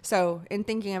 So in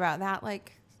thinking about that,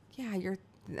 like, you're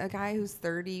a guy who's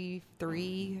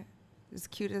 33, as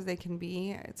cute as they can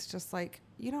be. It's just like,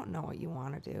 you don't know what you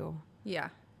want to do. Yeah.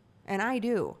 And I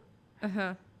do.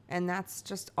 And that's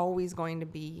just always going to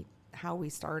be how we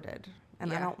started.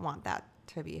 And I don't want that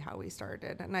to be how we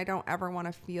started. And I don't ever want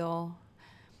to feel,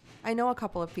 I know a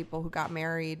couple of people who got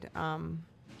married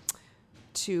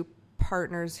to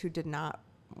partners who did not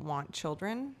want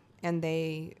children, and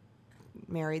they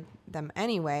married them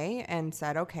anyway and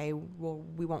said, okay, well,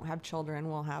 we won't have children.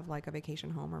 We'll have like a vacation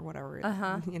home or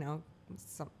whatever, you know,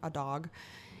 a dog.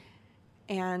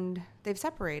 And they've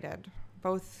separated.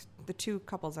 Both the two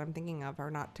couples I'm thinking of are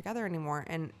not together anymore.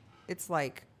 And it's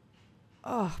like,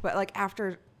 but like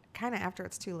after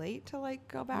it's too late to like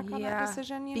go back on that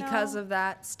decision, you know? Because of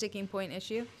that sticking point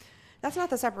issue? That's not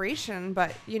the separation,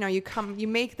 but you know, you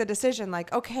make the decision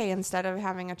like, okay, instead of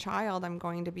having a child, I'm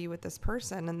going to be with this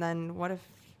person. And then what if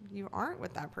you aren't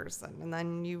with that person? And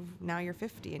then now you're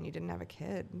 50 and you didn't have a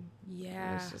kid.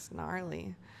 Yeah. It was just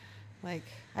gnarly. Like,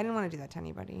 I didn't want to do that to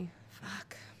anybody.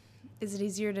 Fuck. Is it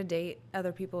easier to date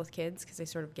other people with kids because they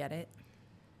sort of get it?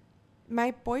 My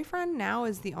boyfriend now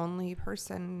is the only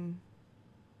person.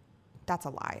 That's a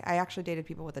lie. I actually dated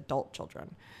people with adult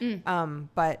children.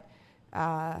 But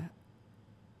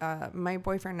my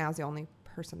boyfriend now is the only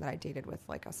person that I dated with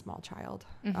like a small child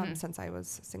since I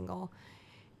was single.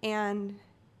 And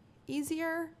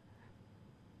easier,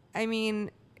 I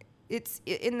mean, it's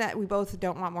in that we both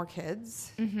don't want more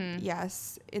kids.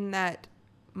 Yes. In that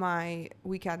my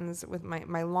weekends with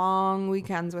my long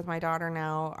weekends with my daughter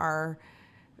now are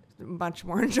much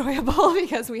more enjoyable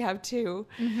because we have two,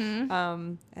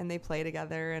 and they play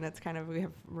together, and we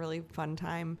have really fun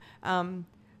time.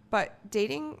 But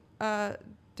dating a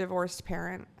divorced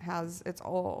parent has its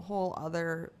whole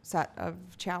other set of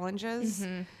challenges.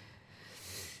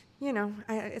 You know,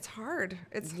 it's hard.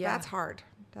 That's hard.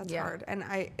 That's hard. And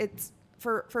it's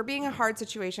for being a hard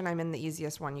situation, I'm in the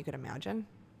easiest one you could imagine.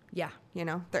 Yeah. You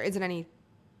know,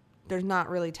 there's not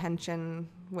really tension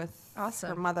with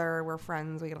her mother. We're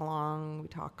friends. We get along. We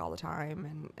talk all the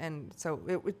time. And so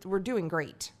we're doing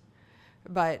great.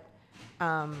 But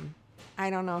I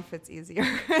don't know if it's easier,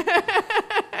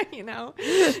 you know,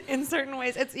 in certain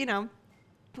ways. It's, you know,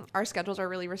 our schedules are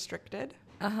really restricted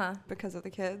because of the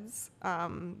kids.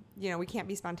 You know, we can't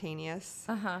be spontaneous.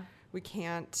 We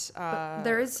can't. But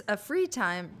there is a free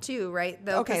time too, right?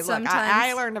 Though, okay, look,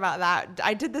 I learned about that.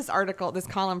 I did this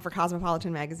column for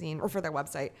Cosmopolitan magazine or for their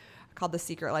website called "The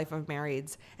Secret Life of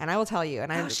Marrieds," and I will tell you.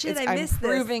 And I'm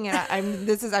proving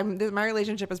it. My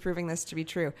relationship is proving this to be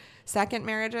true. Second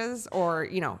marriages, or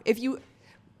you know,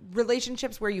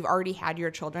 relationships where you've already had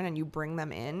your children and you bring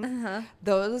them in,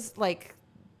 those like.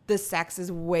 The sex is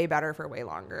way better for way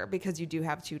longer because you do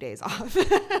have 2 days off.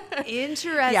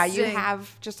 Interesting. Yeah, you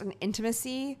have just an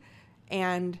intimacy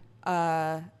and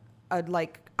a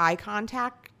like eye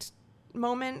contact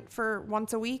moment for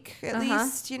once a week at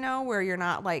least, you know, where you're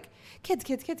not like kids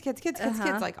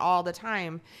like all the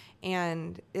time.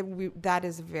 And that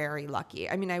is very lucky.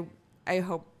 I mean, I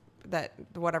hope that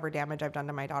whatever damage I've done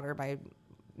to my daughter by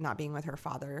not being with her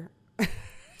father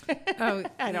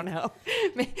I don't know,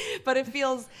 but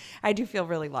I do feel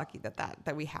really lucky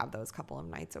that we have those couple of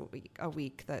nights a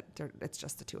week that it's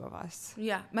just the two of us.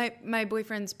 Yeah. My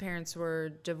boyfriend's parents were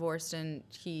divorced, and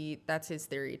that's his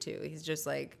theory too. He's just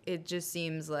like, it just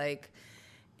seems like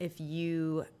if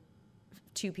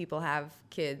two people have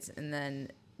kids and then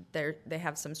they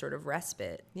have some sort of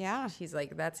respite. Yeah. He's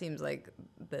like, that seems like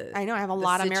I know I have a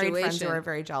lot of married friends who are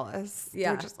very jealous.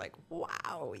 Yeah. They're just like,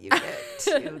 wow, you get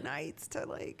 2 nights to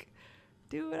like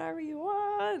do whatever you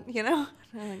want, you know?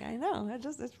 And I'm like, I know.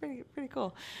 It's pretty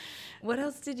cool. What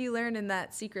else did you learn in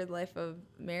that secret life of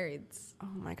marrieds?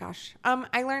 Oh my gosh.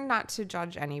 I learned not to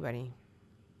judge anybody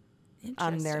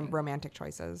on their romantic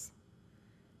choices.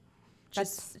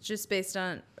 Just based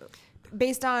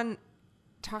on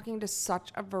talking to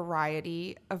such a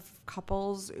variety of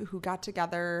couples who got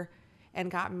together and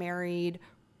got married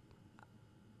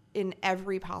in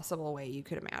every possible way you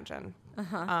could imagine.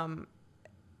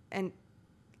 And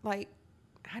like,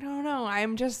 I don't know.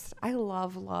 I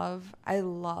love love.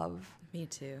 Me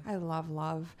too. I love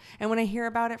love. And when I hear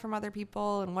about it from other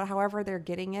people and however they're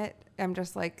getting it, I'm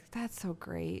just like, that's so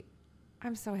great.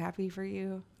 I'm so happy for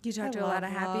you. You talk to a lot of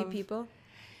happy people?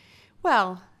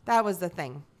 Well, that was the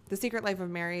thing. The Secret Life of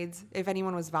Marrieds, if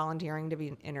anyone was volunteering to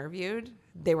be interviewed,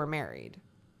 they were married.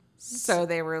 So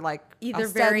they were like either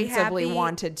very happy,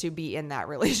 wanted to be in that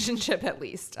relationship at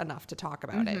least enough to talk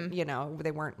about it. You know,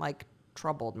 they weren't like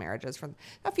troubled marriages.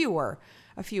 A few were,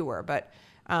 but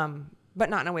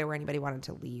not in a way where anybody wanted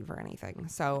to leave or anything.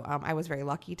 So I was very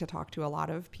lucky to talk to a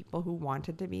lot of people who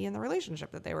wanted to be in the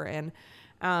relationship that they were in.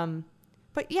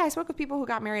 But yeah, I spoke with people who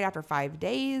got married after 5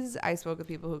 days. I spoke with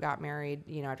people who got married,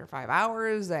 after 5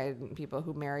 hours. I had people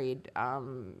who married,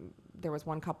 there was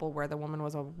one couple where the woman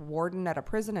was a warden at a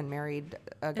prison and married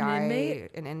a guy,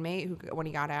 an inmate who, when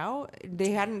he got out,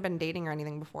 they hadn't been dating or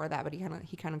anything before that, but he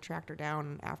kind of tracked her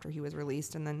down after he was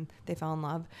released, and then they fell in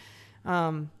love.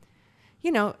 A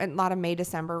lot of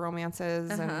May-December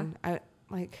romances. And I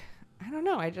don't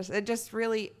know. I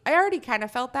already kind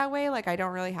of felt that way. Like, I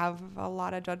don't really have a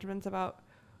lot of judgments about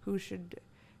who should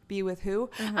be with who,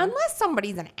 unless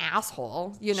somebody's an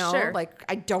asshole, Sure. Like,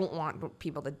 I don't want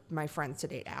my friends to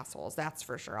date assholes. That's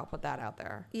for sure. I'll put that out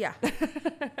there. Yeah.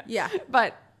 Yeah.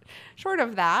 But short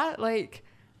of that, like,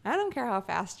 I don't care how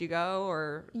fast you go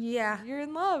or you're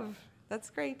in love.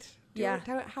 That's great. Do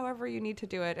it however you need to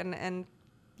do it. And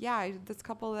yeah, this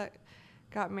couple that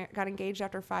got engaged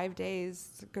after 5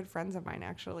 days. Good friends of mine,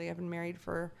 actually. I've been married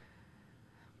for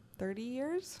 30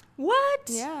 years. What?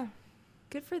 Yeah.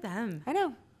 Good for them. I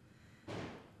know.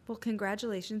 Well,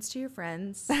 congratulations to your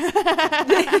friends.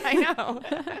 I know.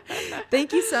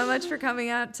 Thank you so much for coming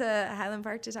out to Highland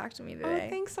Park to talk to me today. Oh,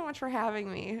 thanks so much for having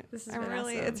me. This has been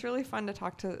awesome. It's really fun to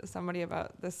talk to somebody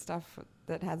about this stuff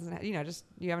that hasn't, you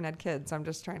haven't had kids. So I'm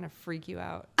just trying to freak you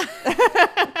out.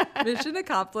 Mission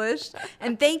accomplished.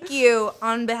 And thank you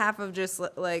on behalf of just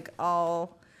like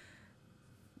all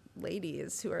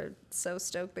ladies who are so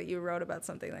stoked that you wrote about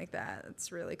something like that.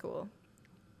 It's really cool.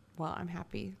 Well, I'm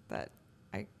happy that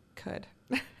I could.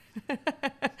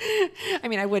 I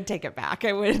mean, I would take it back.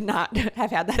 I would not have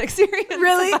had that experience.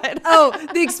 Really?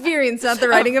 The experience, not the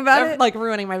writing about it? Like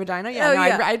ruining my vagina?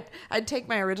 Yeah. I'd take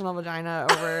my original vagina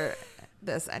over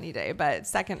this any day, but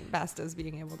second best is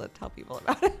being able to tell people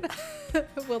about it.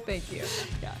 Well, thank you.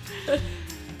 Yeah.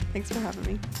 Thanks for having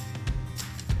me.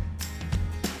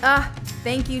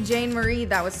 Thank you, Jane Marie.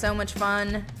 That was so much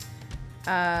fun.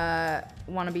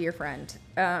 Want to be your friend.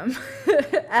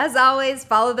 As always,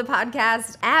 follow the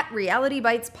podcast at Reality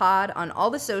Bites Pod on all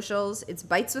the socials. It's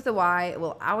Bites with a Y. It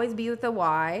will always be with a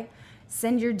Y.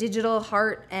 Send your digital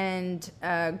heart and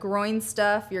groin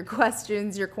stuff, your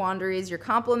questions, your quandaries, your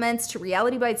compliments to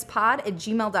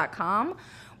realitybitespod@gmail.com.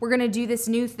 We're going to do this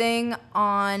new thing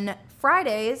on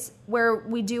Fridays where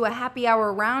we do a happy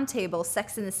hour roundtable,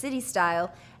 Sex in the City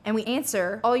style, and we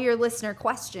answer all your listener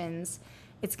questions.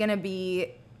 It's going to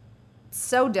be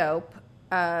so dope.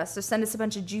 So send us a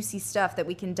bunch of juicy stuff that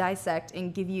we can dissect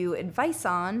and give you advice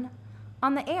on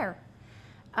the air.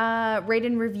 Rate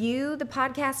and review the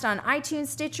podcast on iTunes,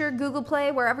 Stitcher, Google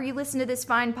Play, wherever you listen to this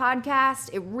fine podcast.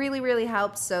 It really, really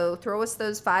helps. So throw us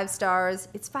those 5 stars.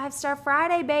 It's 5-Star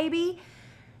Friday, baby.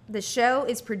 The show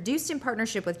is produced in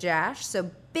partnership with Jash.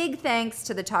 So big thanks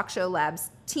to the Talk Show Labs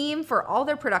team for all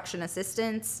their production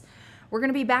assistance. We're going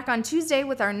to be back on Tuesday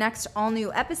with our next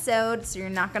all-new episode, so you're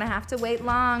not going to have to wait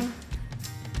long.